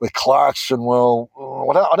with Clarkson,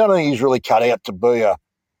 I don't think he's really cut out to be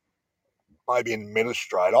maybe an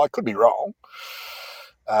administrator. I could be wrong.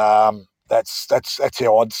 That's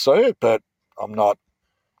how I'd see it, but I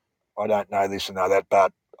don't know this and know that,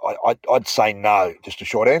 but I'd say no, just a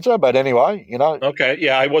short answer. But anyway, Okay,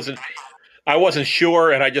 yeah, I wasn't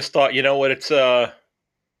sure, and I just thought, you know what, it's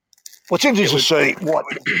What's interesting to see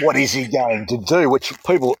what is he going to do, which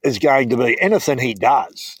people is going to be anything he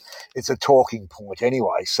does. It's a talking point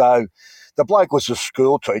anyway. So the bloke was a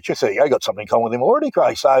school teacher, so you got something in common with him already,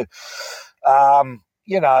 Craig. So I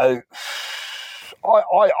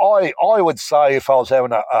would say if I was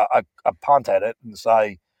having a punt at it and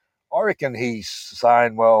say, I reckon he's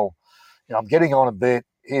saying, well, I'm getting on a bit.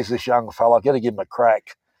 Here's this young fella. I've got to give him a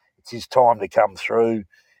crack. It's his time to come through.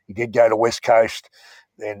 He did go to West Coast.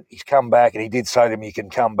 Then he's come back, and he did say to me, you can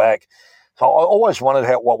come back. So I always wondered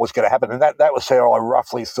what was going to happen, and that was how I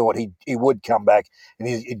roughly thought he would come back and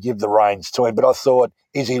he'd give the reins to him. But I thought,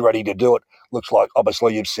 is he ready to do it? Looks like,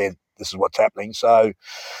 obviously, you've said this is what's happening. So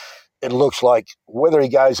it looks like whether he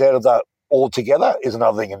goes out of that altogether is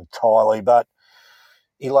another thing entirely, but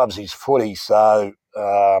he loves his footy, so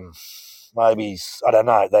maybe I don't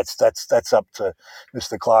know. That's up to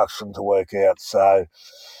Mr. Clarkson to work out. So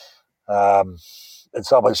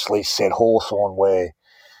it's obviously set Hawthorn where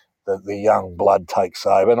the young blood takes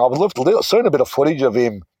over. And I've seen a bit of footage of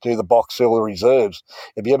him do the Box Hill reserves.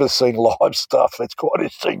 Have you ever seen live stuff? It's quite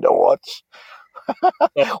interesting to watch.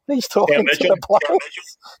 When he's talking to the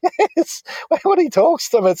players, yes, when he talks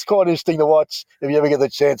to them, it's quite interesting to watch. If you ever get the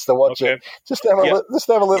chance to watch it, just have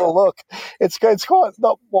a little look. It's quite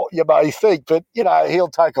not what you may think, but he'll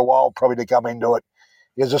take a while probably to come into it.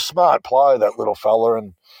 He's a smart player, that little fella,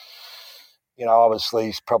 and obviously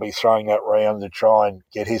he's probably throwing that round to try and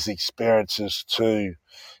get his experiences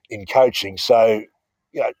in coaching. So,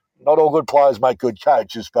 not all good players make good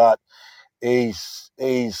coaches, but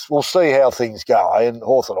we'll see how things go. And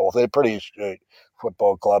Hawthorn, they're pretty astute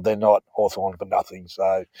football club. They're not Hawthorn for nothing.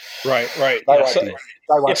 So right.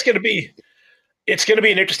 It's going to be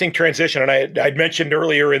an interesting transition. And I'd mentioned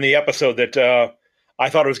earlier in the episode that I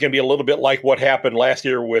thought it was going to be a little bit like what happened last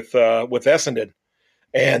year with Essendon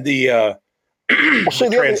and the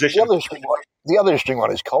transition. The other interesting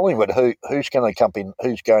one is Collingwood. Who's going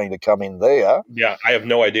to come in there? Yeah, I have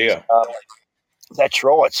no idea. That's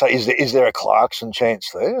right. So is there a Clarkson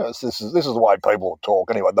chance there? This is the way people will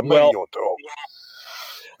talk anyway. The media will talk.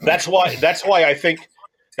 That's why I think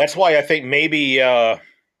maybe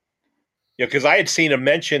because I had seen a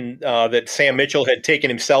mention that Sam Mitchell had taken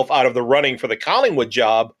himself out of the running for the Collingwood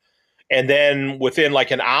job, and then within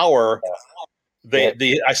like an hour,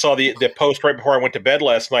 I saw the post right before I went to bed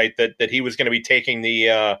last night that he was going to be taking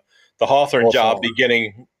the Hawthorn job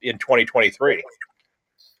beginning in 2023.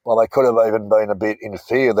 Well, they could have even been a bit in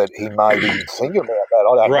fear that he may be thinking about that.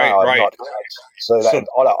 I don't know. Right.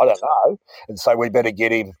 I don't know. And so we better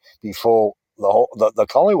get him before the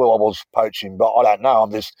Collingwood was poaching. But I don't know. I'm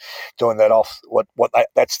just doing that off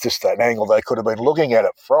that's just an angle they could have been looking at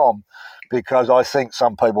it from, because I think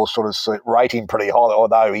some people sort of rate him pretty highly,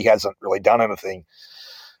 although he hasn't really done anything.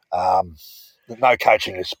 No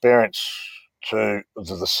coaching experience to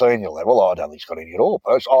the senior level. I don't think he's got any at all.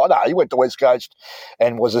 No, he went to West Coast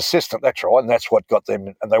and was assistant. That's right, and that's what got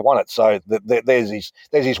them, and they won it. So there's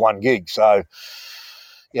his one gig. So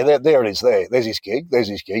yeah, there it is. There's his gig.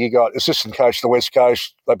 He got assistant coach to the West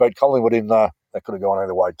Coast. They beat Collingwood in. That could have gone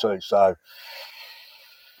either way too. So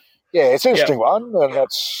yeah, it's an interesting one, and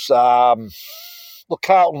that's look,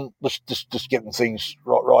 Carlton just getting things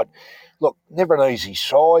right. Look, never an easy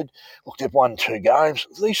side. Look, they've won 2 games.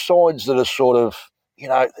 These sides that are sort of,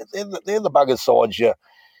 they're the bugger sides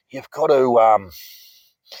you've got to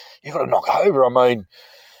knock over. I mean,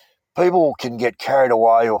 people can get carried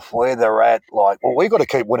away with where they're at. Like, well, we've got to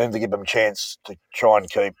keep winning to give them a chance to try and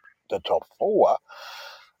keep the top 4.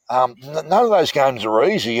 None of those games are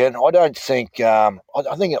easy, and I don't think I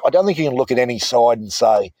don't think you can look at any side and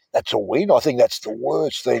say that's a win. I think that's the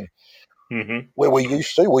worst thing. Mm-hmm. Where we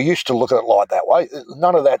used to look at it like that way.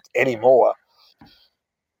 None of that anymore.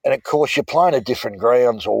 And, of course, you're playing at different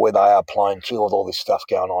grounds or where they are playing too with all this stuff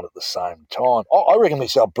going on at the same time. I reckon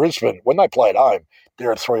myself, Brisbane, when they play at home,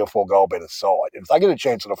 they're a 3 or 4 goal better side. If they get a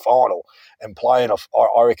chance in a final and play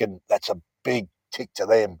I reckon that's a big tick to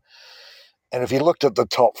them. And if you looked at the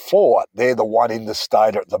top 4, they're the one in the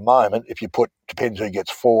state at the moment. If you depends who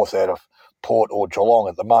gets 4th out of Port or Geelong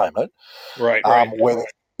at the moment. Right. Where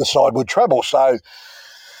the side would travel. So,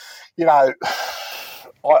 you know,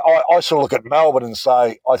 I sort of look at Melbourne and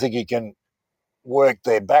say, I think you can work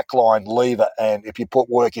their backline lever, and if you put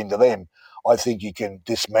work into them, I think you can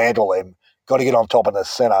dismantle them. Got to get on top of the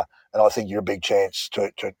centre, and I think you're a big chance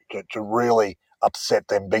to really upset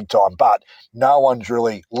them big time. But no one's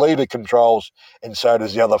really leader controls, and so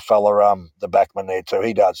does the other fella, the backman there too.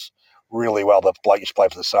 He does really well. The bloke used to play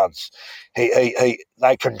for the Suns. They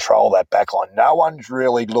control that backline. No one's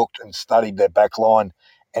really looked and studied their backline.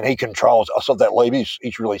 And he controls. I thought that leader,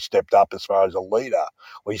 he's really stepped up as far as a leader.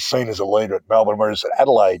 Well, he's seen as a leader at Melbourne, whereas at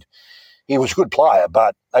Adelaide, he was a good player,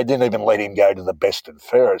 but they didn't even let him go to the best and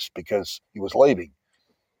fairest because he was leaving.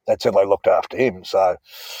 That's how they looked after him. So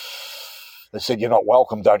they said, "You're not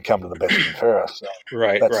welcome. Don't come to the best and fairest." So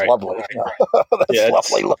that's lovely. That's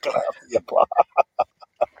lovely looking after your player.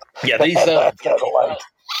 Yeah,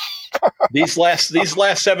 these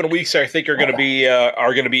last 7 weeks, I think, are going to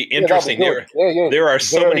be interesting. There are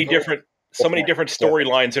so many different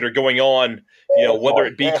storylines that are going on. You know, whether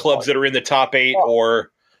it be clubs that are in the top 8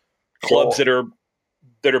 or clubs that are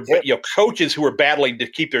coaches who are battling to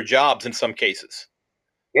keep their jobs in some cases.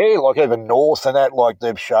 Yeah, like even North and that, like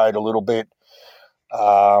they've showed a little bit.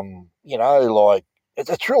 Like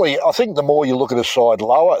it's really. I think the more you look at a side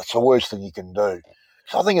lower, it's the worst thing you can do.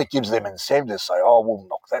 So I think it gives them incentive to say, we'll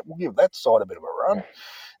give that side a bit of a run.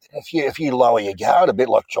 If you lower your guard a bit,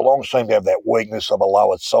 like Geelong seem to have that weakness of a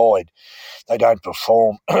lower side, they don't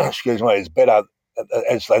perform, as better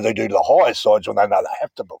as they do to the higher sides when they know they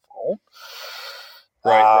have to perform.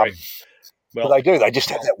 Right. Well, but they do. They just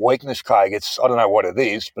have that weakness, Craig. I don't know what it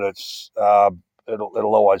is, but it's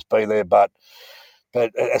it'll always be there. But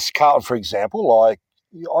as Carlton, for example, like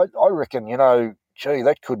I reckon,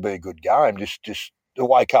 that could be a good game. Just the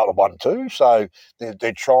way Carlton won too. So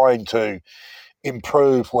they're trying to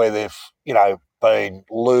improve where they've been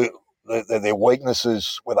their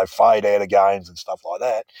weaknesses, where they fade out of games and stuff like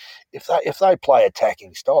that. If they play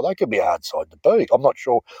attacking style, they could be a hard side to beat. I'm not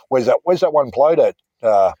sure where's that one played at.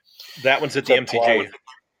 That one's at the MCG.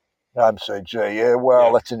 MCG, yeah.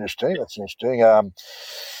 Well, that's interesting.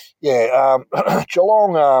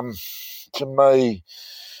 Geelong, to me,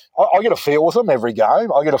 I get a feel with them every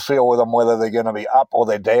game. I get a feel with them whether they're going to be up or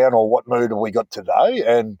they're down or what mood have we got today.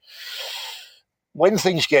 And when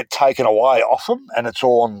things get taken away off them and it's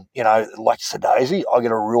on, like the daisy, I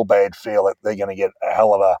get a real bad feel that they're going to get a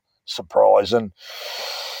hell of a surprise. And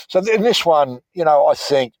so in this one, I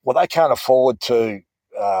think, they can't afford to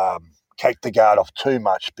take the guard off too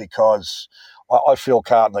much because I feel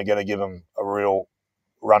Carlton are going to give them a real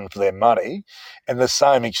run for their money. And the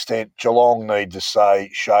same extent, Geelong need to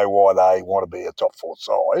show why they want to be a top 4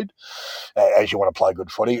 side as you want to play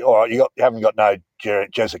good footy. All right, you haven't got no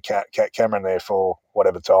Jezza Cameron there for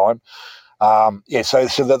whatever time. So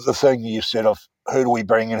the thing you said of who do we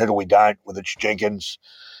bring and who do we don't with it's Jenkins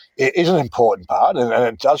is an important part, and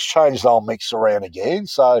it does change the whole mix around again.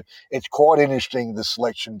 So it's quite interesting, the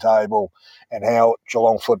selection table and how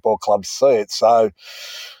Geelong Football Club see it. So,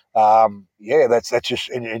 that's just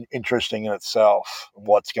interesting in itself,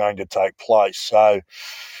 what's going to take place. So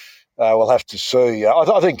we'll have to see.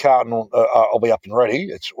 I think Carlton will be up and ready.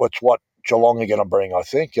 It's what Geelong are going to bring, I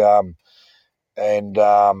think. I think,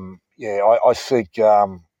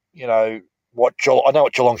 I know what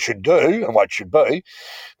Geelong should do and what it should be.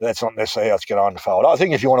 But that's not necessarily how it's going to unfold. I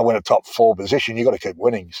think if you want to win a top 4 position, you've got to keep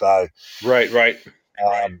winning. So, right.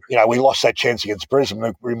 We lost that chance against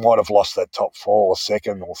Brisbane. We might have lost that top 4 or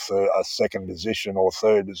second or third, second position or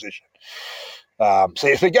third position. So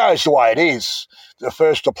if it goes the way it is, the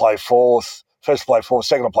first to play fourth,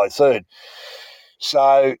 second to play third.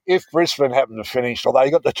 So if Brisbane happen to finish, although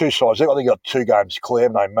you got the two sides, I think got 2 games clear,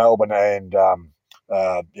 Melbourne and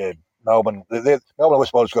Melbourne. Melbourne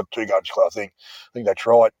West Melbourne's got 2 games clear. I think that's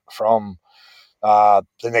right from the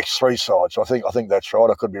next 3 sides. I think that's right.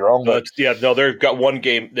 I could be wrong. They've got 1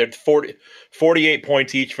 game. They're 48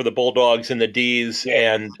 points each for the Bulldogs and the D's,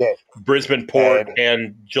 and Brisbane, Port,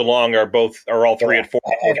 and Geelong are all 3 at 4.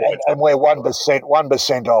 And we're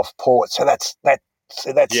 1% off Port. So that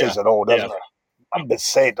says it all, doesn't it?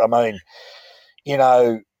 1%. I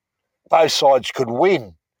mean, both sides could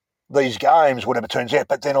win these games, whatever it turns out,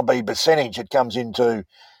 but then it'll be percentage. It comes into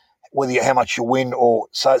how much you win, or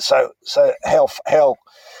so how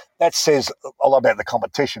that says a lot about the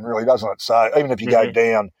competition, really, doesn't it? So even if you go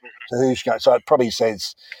down to who's going, so it probably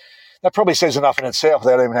says enough in itself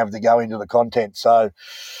without even having to go into the content. So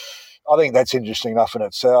I think that's interesting enough in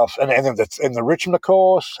itself. And the Richmond, of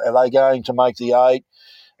course, are they going to make the 8?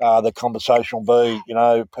 The conversation will be,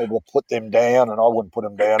 people put them down, and I wouldn't put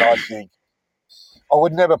them down. I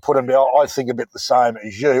would never put them down. I think a bit the same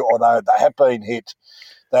as you, although they have been hit.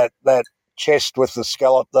 That chest with the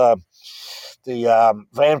skeleton, the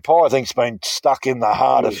vampire, I think, has been stuck in the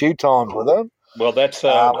heart a few times with them. Well, that's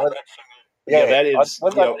that is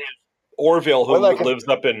Orville, who lives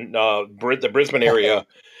up in the Brisbane area,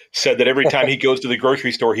 said that every time he goes to the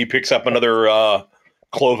grocery store, he picks up another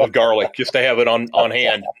clove of garlic just to have it on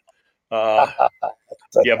hand. But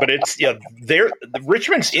the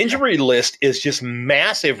Richmond's injury list is just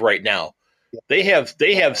massive right now. They have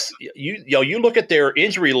you look at their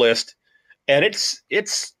injury list, and it's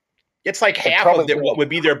like half of what would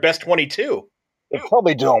be their best 22. They're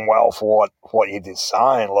probably doing well for what you're just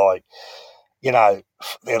saying, like,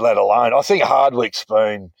 they're let alone. I think Hardwick's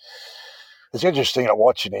been. It's interesting at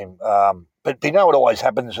watching him, but you know what always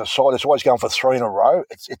happens aside? It's always going for 3 in a row.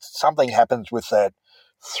 It's something happens with that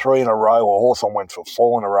 3 in a row, or Hawthorn went for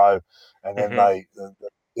 4 in a row, and then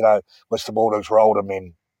Western Bulldogs rolled them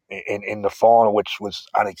in the final, which was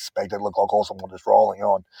unexpected. It looked like Hawthorn were just rolling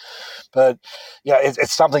on. But,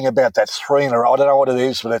 it's something about that 3 in a row. I don't know what it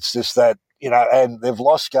is, but it's just that, and they've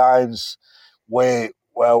lost games where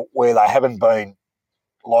they haven't been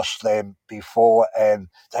lost them before, and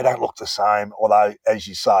they don't look the same. Although, as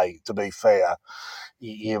you say, to be fair,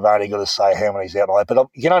 you've only got to say how many's out like that. But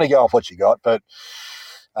you can only go off what you got. But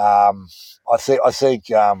I think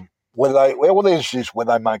whether they introduce when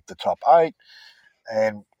they make the top 8,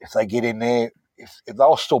 and if they get in there, if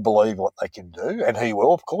they'll still believe what they can do, and he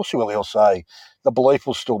will, of course he will. He'll say the belief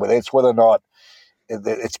will still be there. It's whether or not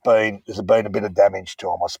there's been a bit of damage to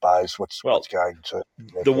him, I suppose. What's going to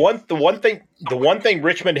the one thing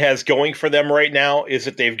Richmond has going for them right now is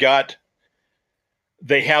that they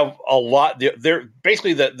have a lot. They're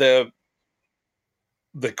basically the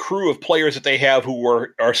crew of players that they have who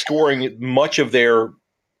are scoring much of their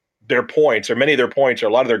points, or many of their points, or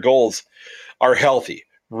a lot of their goals, are healthy.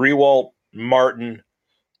 Rewalt, Martin,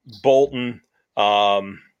 Bolton,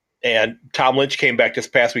 and Tom Lynch came back this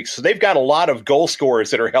past week, so they've got a lot of goal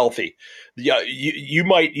scorers that are healthy. You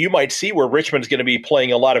might see where Richmond's going to be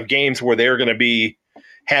playing a lot of games where they're going to be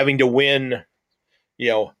having to win,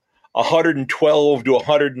 112 to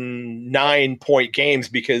 109 point games,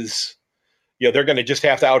 because they're going to just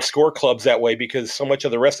have to outscore clubs that way, because so much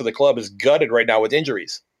of the rest of the club is gutted right now with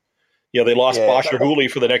injuries. They lost Boschner Hooley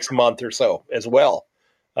for the next month or so as well,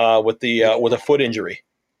 with a foot injury.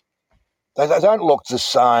 They don't look the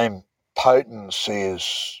same potency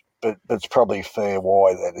but it's probably fair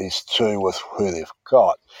why that is too with who they've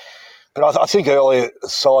got. But I think earlier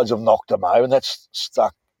sides have knocked them over, and that's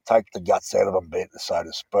take the guts out of them a bit, so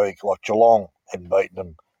to speak. Like Geelong had beaten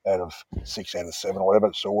them out of 6 out of 7 or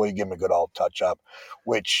whatever, so we give them a good old touch-up,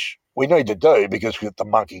 which we need to do because we've got the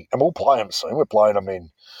monkey, and we'll play them soon. We're playing them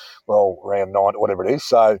in, round 9, whatever it is.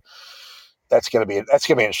 So that's going to be an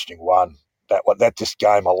interesting one. That this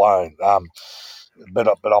game alone, but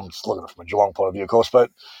I'm just looking at it from a Geelong point of view, of course.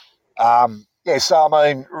 But so I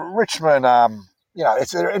mean, Richmond,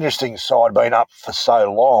 it's an interesting side, been up for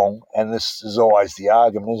so long, and this is always the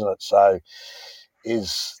argument, isn't it? So,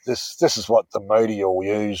 is this is what the media will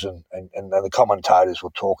use, and the commentators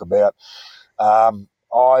will talk about. I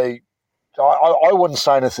wouldn't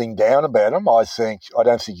say anything down about them. I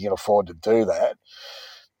don't think you can afford to do that,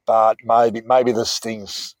 but maybe this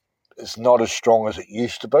thing's. It's not as strong as it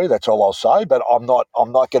used to be. That's all I'll say. But I'm not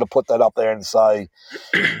going to put that up there and say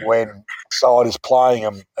when side is playing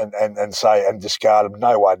them and say and discard them.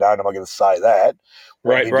 No way, no, I'm not going to say that.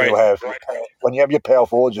 When you have your power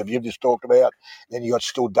forwards, if you've just talked about, then you got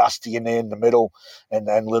still Dusty in there in the middle, and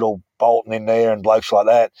little Bolton in there and blokes like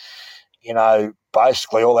that.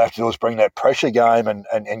 Basically all they have to do is bring that pressure game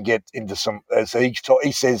and get into some. As he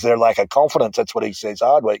says, their lack of confidence. That's what he says.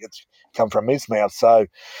 Hardwick. It's come from his mouth. So,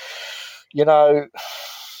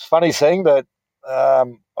 funny thing, but I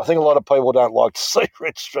think a lot of people don't like to see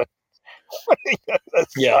Richmond.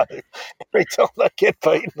 So every time they get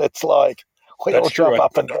beaten, it's like we all jump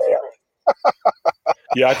up and down.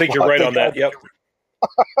 Yeah, I think you're right on that. Yep.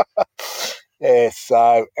 Yeah.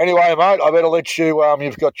 So anyway, mate, I better let you.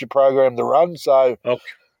 You've got your program to run, so okay.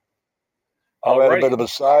 I've had a bit of a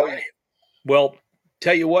say. Well,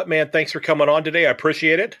 tell you what, man. Thanks for coming on today. I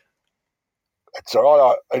appreciate it. It's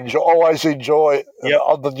all right. Always enjoy Yep.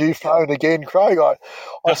 on the new phone again, Craig.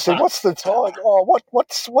 I said, "What's the time? Oh,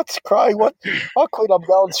 what's Craig? What? I quit. I'm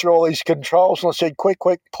going through all these controls." And I said, "Quick,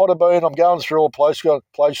 pot of bean. I'm going through all Play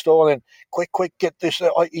Store, and then quick, get this."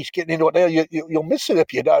 He's getting into it now. You'll miss it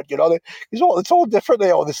if you don't get on it. It's all different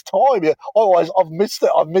now. This time, I've missed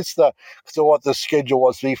it. I've missed what the schedule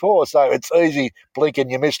was before. So it's easy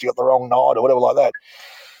blinking. You missed. You got the wrong night or whatever like that.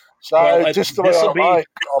 So Well, just the way this will be mate.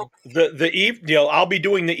 I'll be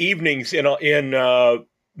doing the evenings in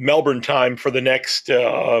Melbourne time for the next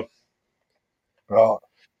Right.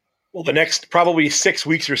 the next probably 6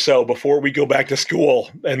 weeks or so before we go back to school,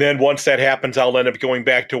 and then once that happens, I'll end up going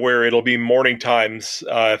back to where it'll be morning times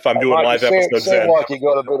if I'm doing live episodes. Sound like you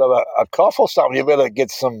got a bit of a cough or something. You better get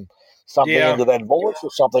something into that voice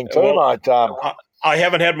or something too, well, mate. I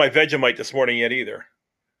haven't had my Vegemite this morning yet either.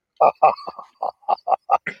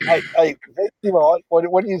 Hey, Vegemite,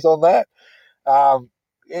 when he's on that,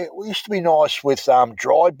 it used to be nice with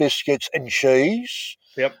dry biscuits and cheese.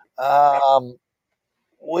 Yep.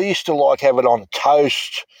 We used to like have it on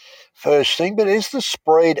toast first thing, but it's the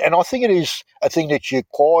spread, and I think it is a thing that you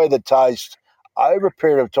acquire the taste over a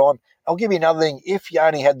period of time. I'll give you another thing. If you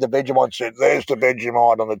only had the Vegemite and said, there's the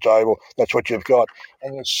Vegemite on the table, that's what you've got,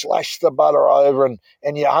 and you slash the butter over and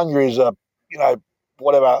you're hungry as a,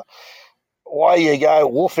 whatever, away you go,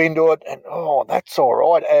 woof into it, and that's all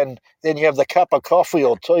right. And then you have the cup of coffee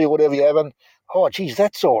or tea or whatever you're having. Oh, geez,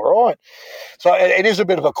 that's all right. So it is a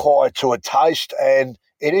bit of a quiet to a taste, and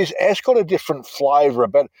it's got a different flavour,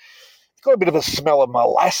 but it's got a bit of a smell of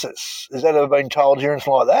molasses. Has that ever been told you or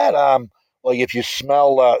anything like that? Like if you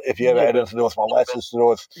smell, if you ever had anything to do with molasses, to do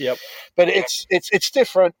with, yep. But it's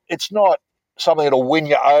different. It's not something that'll win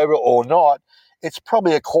you over or not. It's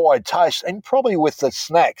probably a quiet taste, and probably with the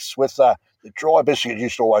snacks, with the dry biscuits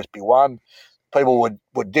used to always be one. People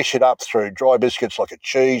would dish it up through dry biscuits like a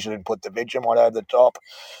cheese and then put the Vegemite over the top.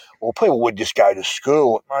 Or people would just go to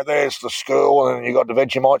school. There's the school, and you got the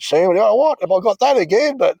Vegemite sandwich. Oh, what have I got that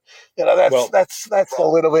again? But that's a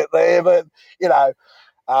little bit there. But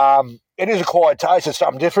it is a quiet taste. It's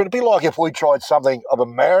something different. It'd be like if we tried something of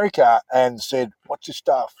America and said, "What's this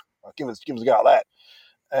stuff? Give us a go at that,"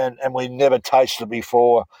 and we never tasted it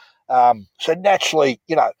before. So naturally,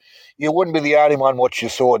 you wouldn't be the only one what you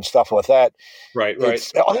saw and stuff like that. Right. I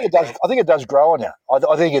think it does grow on you.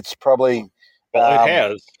 I think it's probably.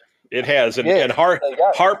 Well, it has, and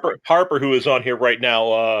Harper, who is on here right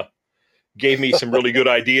now, gave me some really good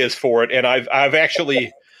ideas for it, and I've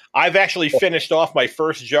actually finished off my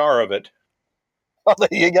first jar of it. Oh, there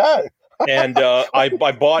you go. And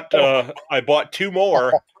I bought two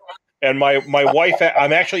more, and my wife.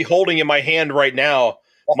 I'm actually holding in my hand right now.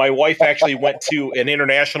 My wife actually went to an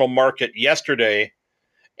international market yesterday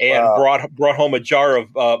and brought home a jar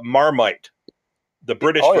of Marmite, the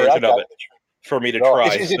British version of it, for me to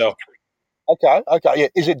try. Okay. Yeah.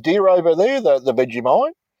 Is it dear over there, the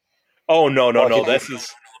Vegemite? Oh no. This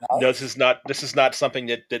is not something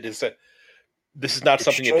that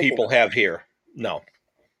people have here. No.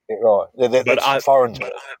 Right. That's foreign.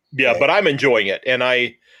 But I'm enjoying it, and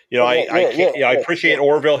I appreciate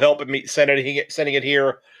Orville helping me sending it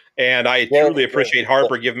here, and I truly appreciate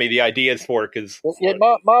Harper giving me the ideas for it, because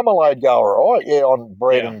marmalade go all right, on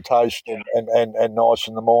bread and toast and nice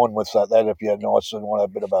in the morning with that if you're nice and want a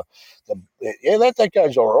bit of that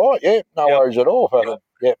goes all right, no worries at all, fella.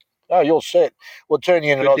 No, you're set. We'll turn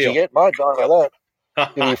you into an Aussie yet, mate. Don't know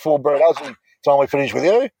that. Give you full bred Aussie. Time we finish with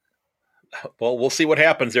you. Well, we'll see what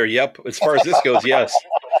happens there. Yep. As far as this goes, yes.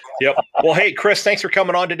 Yep. Well, hey, Chris, thanks for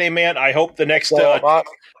coming on today, man. I hope the next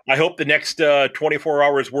 24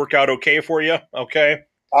 hours work out okay for you. Okay.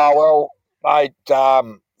 Well, mate,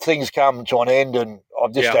 things come to an end, and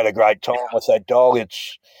I've just had a great time with that dog.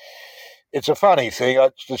 It's a funny thing.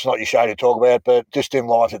 It's not your show to talk about, but just in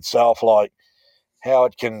life itself, like how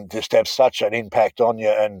it can just have such an impact on you.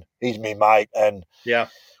 And he's my mate, and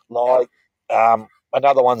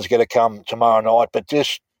another one's going to come tomorrow night, but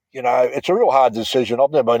just, it's a real hard decision.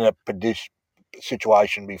 I've never been in a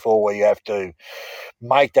situation before where you have to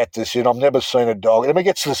make that decision. I've never seen a dog. And if it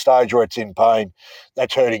gets to the stage where it's in pain,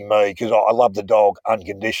 that's hurting me, because I love the dog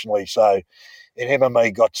unconditionally. So, and him and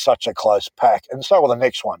me got such a close pack, and so will the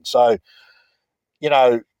next one. So,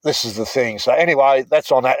 this is the thing. So anyway,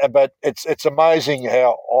 that's on that. But it's amazing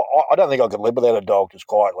how I don't think I could live without a dog, just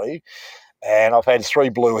quietly. And I've had 3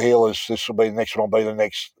 blue heelers. This will be the next one. Will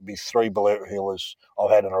be 3 blue heelers I've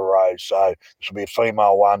had in a row. So this will be a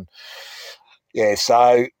female one. Yeah.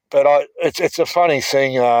 So, but it's a funny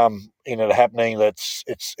thing in it happening. That's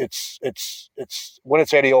it's when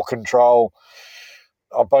it's out of your control.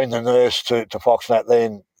 I've been the nurse to Foxnat.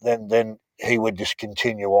 Then he would just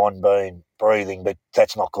continue on breathing, but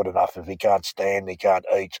that's not good enough if he can't stand, he can't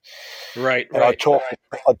eat. Right. And I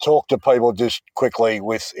talked to people just quickly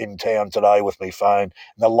in town today with my phone. And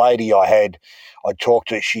the lady I talked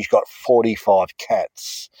to, she's got 45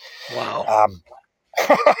 cats. Wow.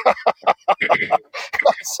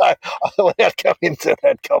 So without coming into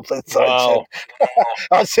that conversation, Wow.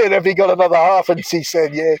 I said, "Have you got another half?" And she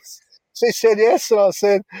said, "Yes." She said, "Yes," and I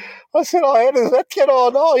said, "Oh, how does that get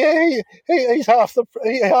on?" Oh, yeah, he half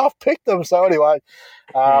picked them. So anyway,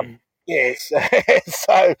 yes.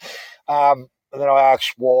 So and then I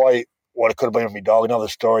asked what it could have been with my dog. Another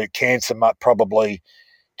story: cancer probably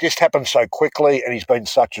just happened so quickly, and he's been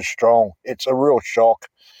such a strong. It's a real shock.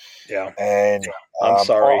 Yeah. And I'm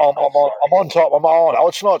sorry. I'm on top. I'm on. Oh,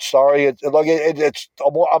 it's not sorry.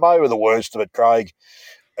 I'm over the worst of it, Craig.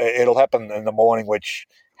 It'll happen in the morning, which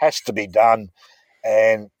has to be done,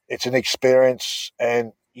 and it's an experience.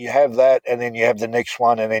 And you have that, and then you have the next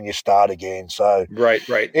one, and then you start again. So right.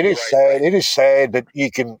 It is sad. It is sad, but you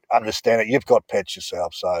can understand it. You've got pets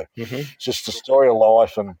yourself, so it's just the story of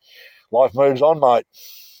life, and life moves on, mate.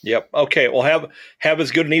 Yep. Okay. Well, have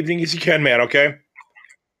as good an evening as you can, man. Okay.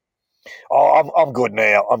 Oh, I'm good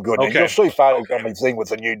now. I'm good now. Okay. You'll see photos on my thing with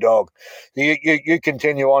the new dog. You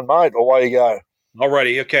continue on, mate, or away you go.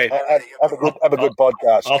 Alrighty. Okay. Have a good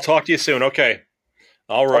podcast. I'll talk to you soon. Okay.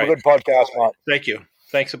 All right. Have a good podcast, mate. Thank you.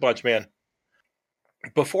 Thanks a bunch, man.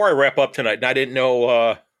 Before I wrap up tonight, and I didn't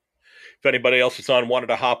know if anybody else was on wanted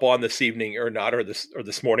to hop on this evening or not, or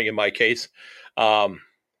this morning in my case. But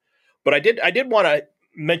I did want to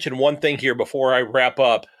mention one thing here before I wrap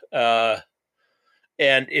up.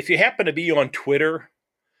 And if you happen to be on Twitter,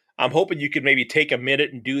 I'm hoping you could maybe take a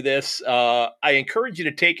minute and do this. I encourage you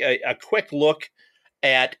to take a quick look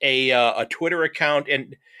at a Twitter account,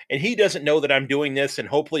 and he doesn't know that I'm doing this, and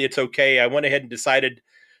hopefully it's okay. I went ahead and decided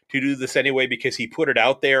to do this anyway because he put it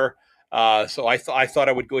out there. So I thought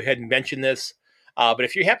I would go ahead and mention this. But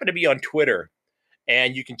if you happen to be on Twitter,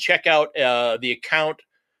 and you can check out the account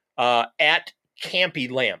at Campy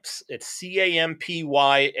Lamps. It's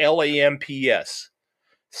CampyLamps.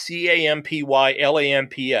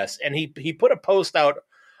 CampyLamps. And he put a post out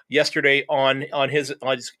yesterday on his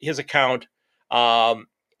account,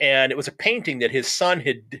 and it was a painting that his son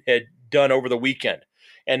had done over the weekend.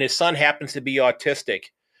 And his son happens to be autistic,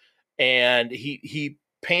 and he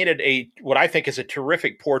painted what I think is a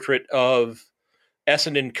terrific portrait of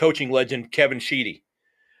Essendon coaching legend Kevin Sheedy.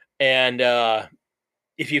 And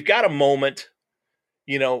if you've got a moment,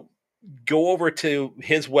 go over to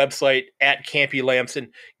his website at Campy Lamps and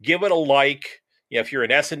give it a like. If you're an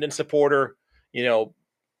Essendon supporter,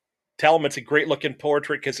 tell him it's a great looking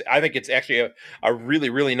portrait, because I think it's actually a really,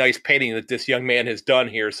 really nice painting that this young man has done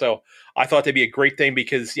here. So I thought that'd be a great thing,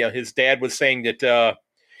 because his dad was saying that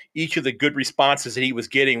each of the good responses that he was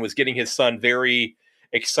getting his son very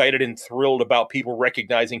excited and thrilled about people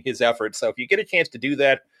recognizing his efforts. So if you get a chance to do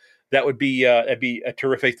that, that would be that'd be a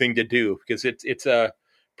terrific thing to do, because it's a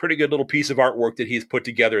pretty good little piece of artwork that he's put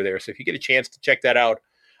together there. So if you get a chance to check that out,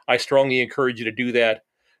 I strongly encourage you to do that.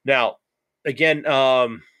 Now, again,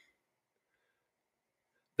 the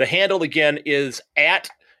handle again is at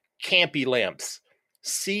Campy Lamps,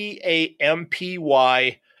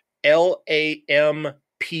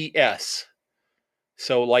 CampyLamps.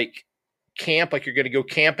 So like camp, like you're going to go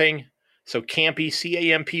camping. So Campy,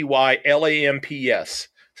 CampyLamps.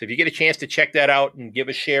 So if you get a chance to check that out and give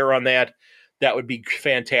a share on that, that would be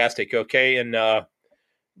fantastic. Okay. And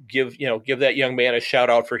give that young man a shout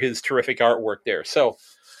out for his terrific artwork there. So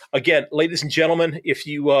again, ladies and gentlemen, if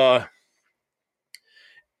you, we're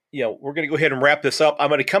going to go ahead and wrap this up. I'm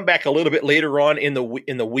going to come back a little bit later on in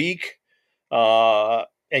the week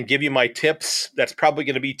and give you my tips. That's probably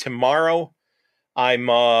going to be tomorrow. I'm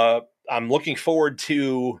looking forward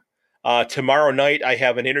to tomorrow night. I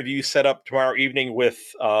have an interview set up tomorrow evening with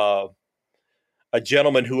a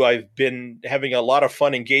gentleman who I've been having a lot of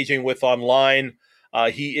fun engaging with online.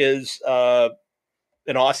 He is an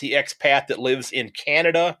Aussie expat that lives in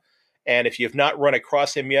Canada. And if you have not run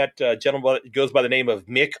across him yet, gentleman goes by the name of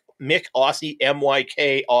Mick Aussie,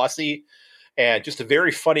 MYK Aussie. And just a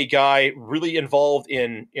very funny guy, really involved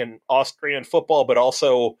in Australian football, but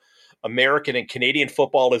also American and Canadian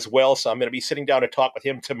football as well. So I'm going to be sitting down to talk with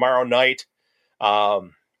him tomorrow night.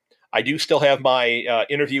 I do still have my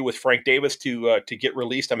interview with Frank Davis to get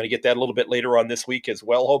released. I'm going to get that a little bit later on this week as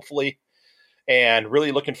well, hopefully. And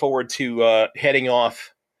really looking forward to heading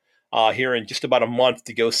off here in just about a month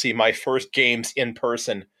to go see my first games in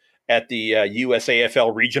person at the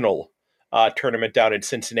USAFL regional tournament down in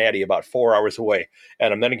Cincinnati, about 4 hours away.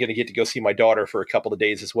 And I'm then going to get to go see my daughter for a couple of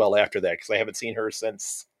days as well after that, because I haven't seen her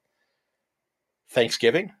since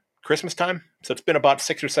Thanksgiving, Christmas time. So it's been about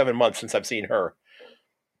 6 or 7 months since I've seen her.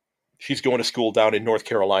 She's going to school down in North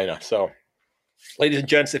Carolina. So, ladies and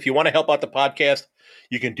gents, if you want to help out the podcast,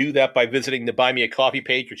 you can do that by visiting the Buy Me a Coffee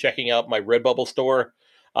page or checking out my Redbubble store.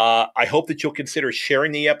 I hope that you'll consider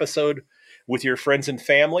sharing the episode with your friends and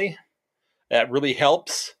family. That really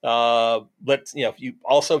helps.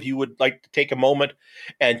 If you would like to take a moment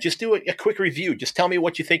and just do a quick review. Just tell me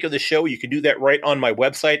what you think of the show. You can do that right on my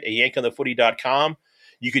website, ayankonthefooty.com.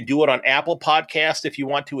 You can do it on Apple Podcast if you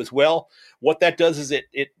want to as well. What that does is it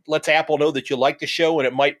lets Apple know that you like the show, and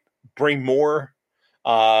it might bring more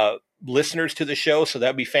listeners to the show. So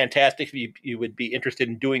that'd be fantastic if you would be interested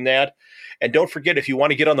in doing that. And don't forget, if you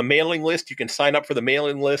want to get on the mailing list, you can sign up for the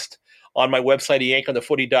mailing list on my website,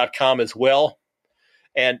 ayankonthefooty.com as well.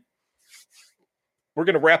 And we're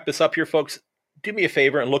going to wrap this up here, folks. Do me a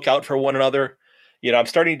favor and look out for one another. I'm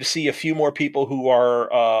starting to see a few more people who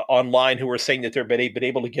are online who are saying that they've been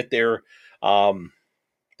able to get their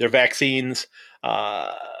vaccines.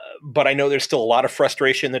 But I know there's still a lot of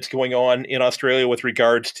frustration that's going on in Australia with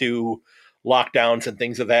regards to lockdowns and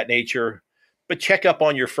things of that nature. But check up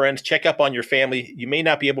on your friends, check up on your family. You may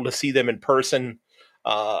not be able to see them in person,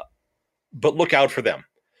 but look out for them.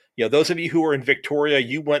 Those of you who are in Victoria,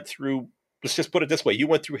 you went through, let's just put it this way, you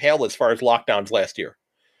went through hell as far as lockdowns last year.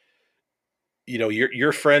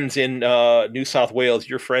 Your friends in New South Wales,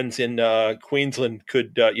 your friends in Queensland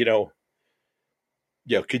could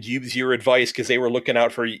use your advice because they were looking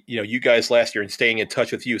out for you guys last year and staying in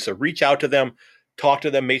touch with you. So reach out to them, talk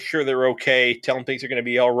to them, make sure they're okay, tell them things are going to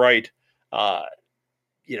be all right.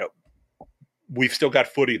 We've still got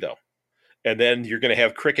footy though, and then you're going to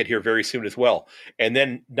have cricket here very soon as well. And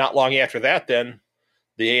then not long after that, then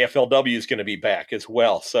the AFLW is going to be back as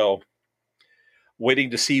well. So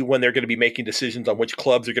waiting to see when they're going to be making decisions on which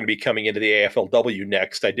clubs are going to be coming into the AFLW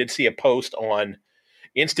next. I did see a post on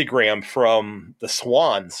Instagram from the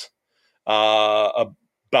Swans about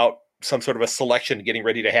some sort of a selection getting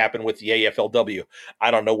ready to happen with the AFLW.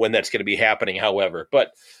 I don't know when that's going to be happening, however.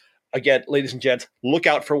 But again, ladies and gents, look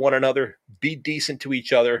out for one another. Be decent to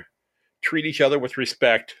each other. Treat each other with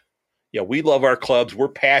respect. We love our clubs. We're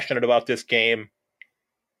passionate about this game.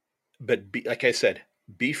 But like I said,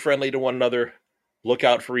 be friendly to one another. Look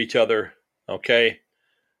out for each other, okay?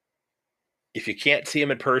 If you can't see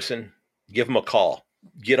them in person, give them a call.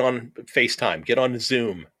 Get on FaceTime. Get on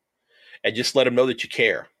Zoom. And just let them know that you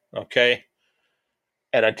care, okay?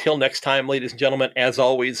 And until next time, ladies and gentlemen, as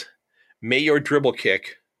always, may your dribble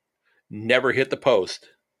kick never hit the post.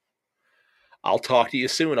 I'll talk to you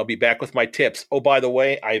soon. I'll be back with my tips. Oh, by the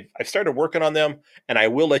way, I've started working on them, and I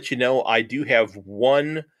will let you know I do have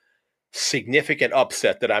one significant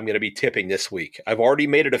upset that I'm going to be tipping this week. I've already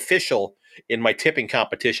made it official in my tipping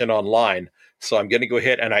competition online, so I'm going to go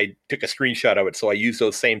ahead, and I took a screenshot of it, so I use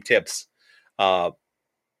those same tips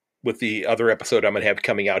with the other episode I'm going to have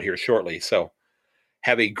coming out here shortly. So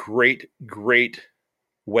have a great, great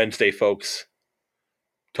Wednesday, folks.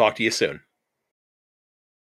 Talk to you soon.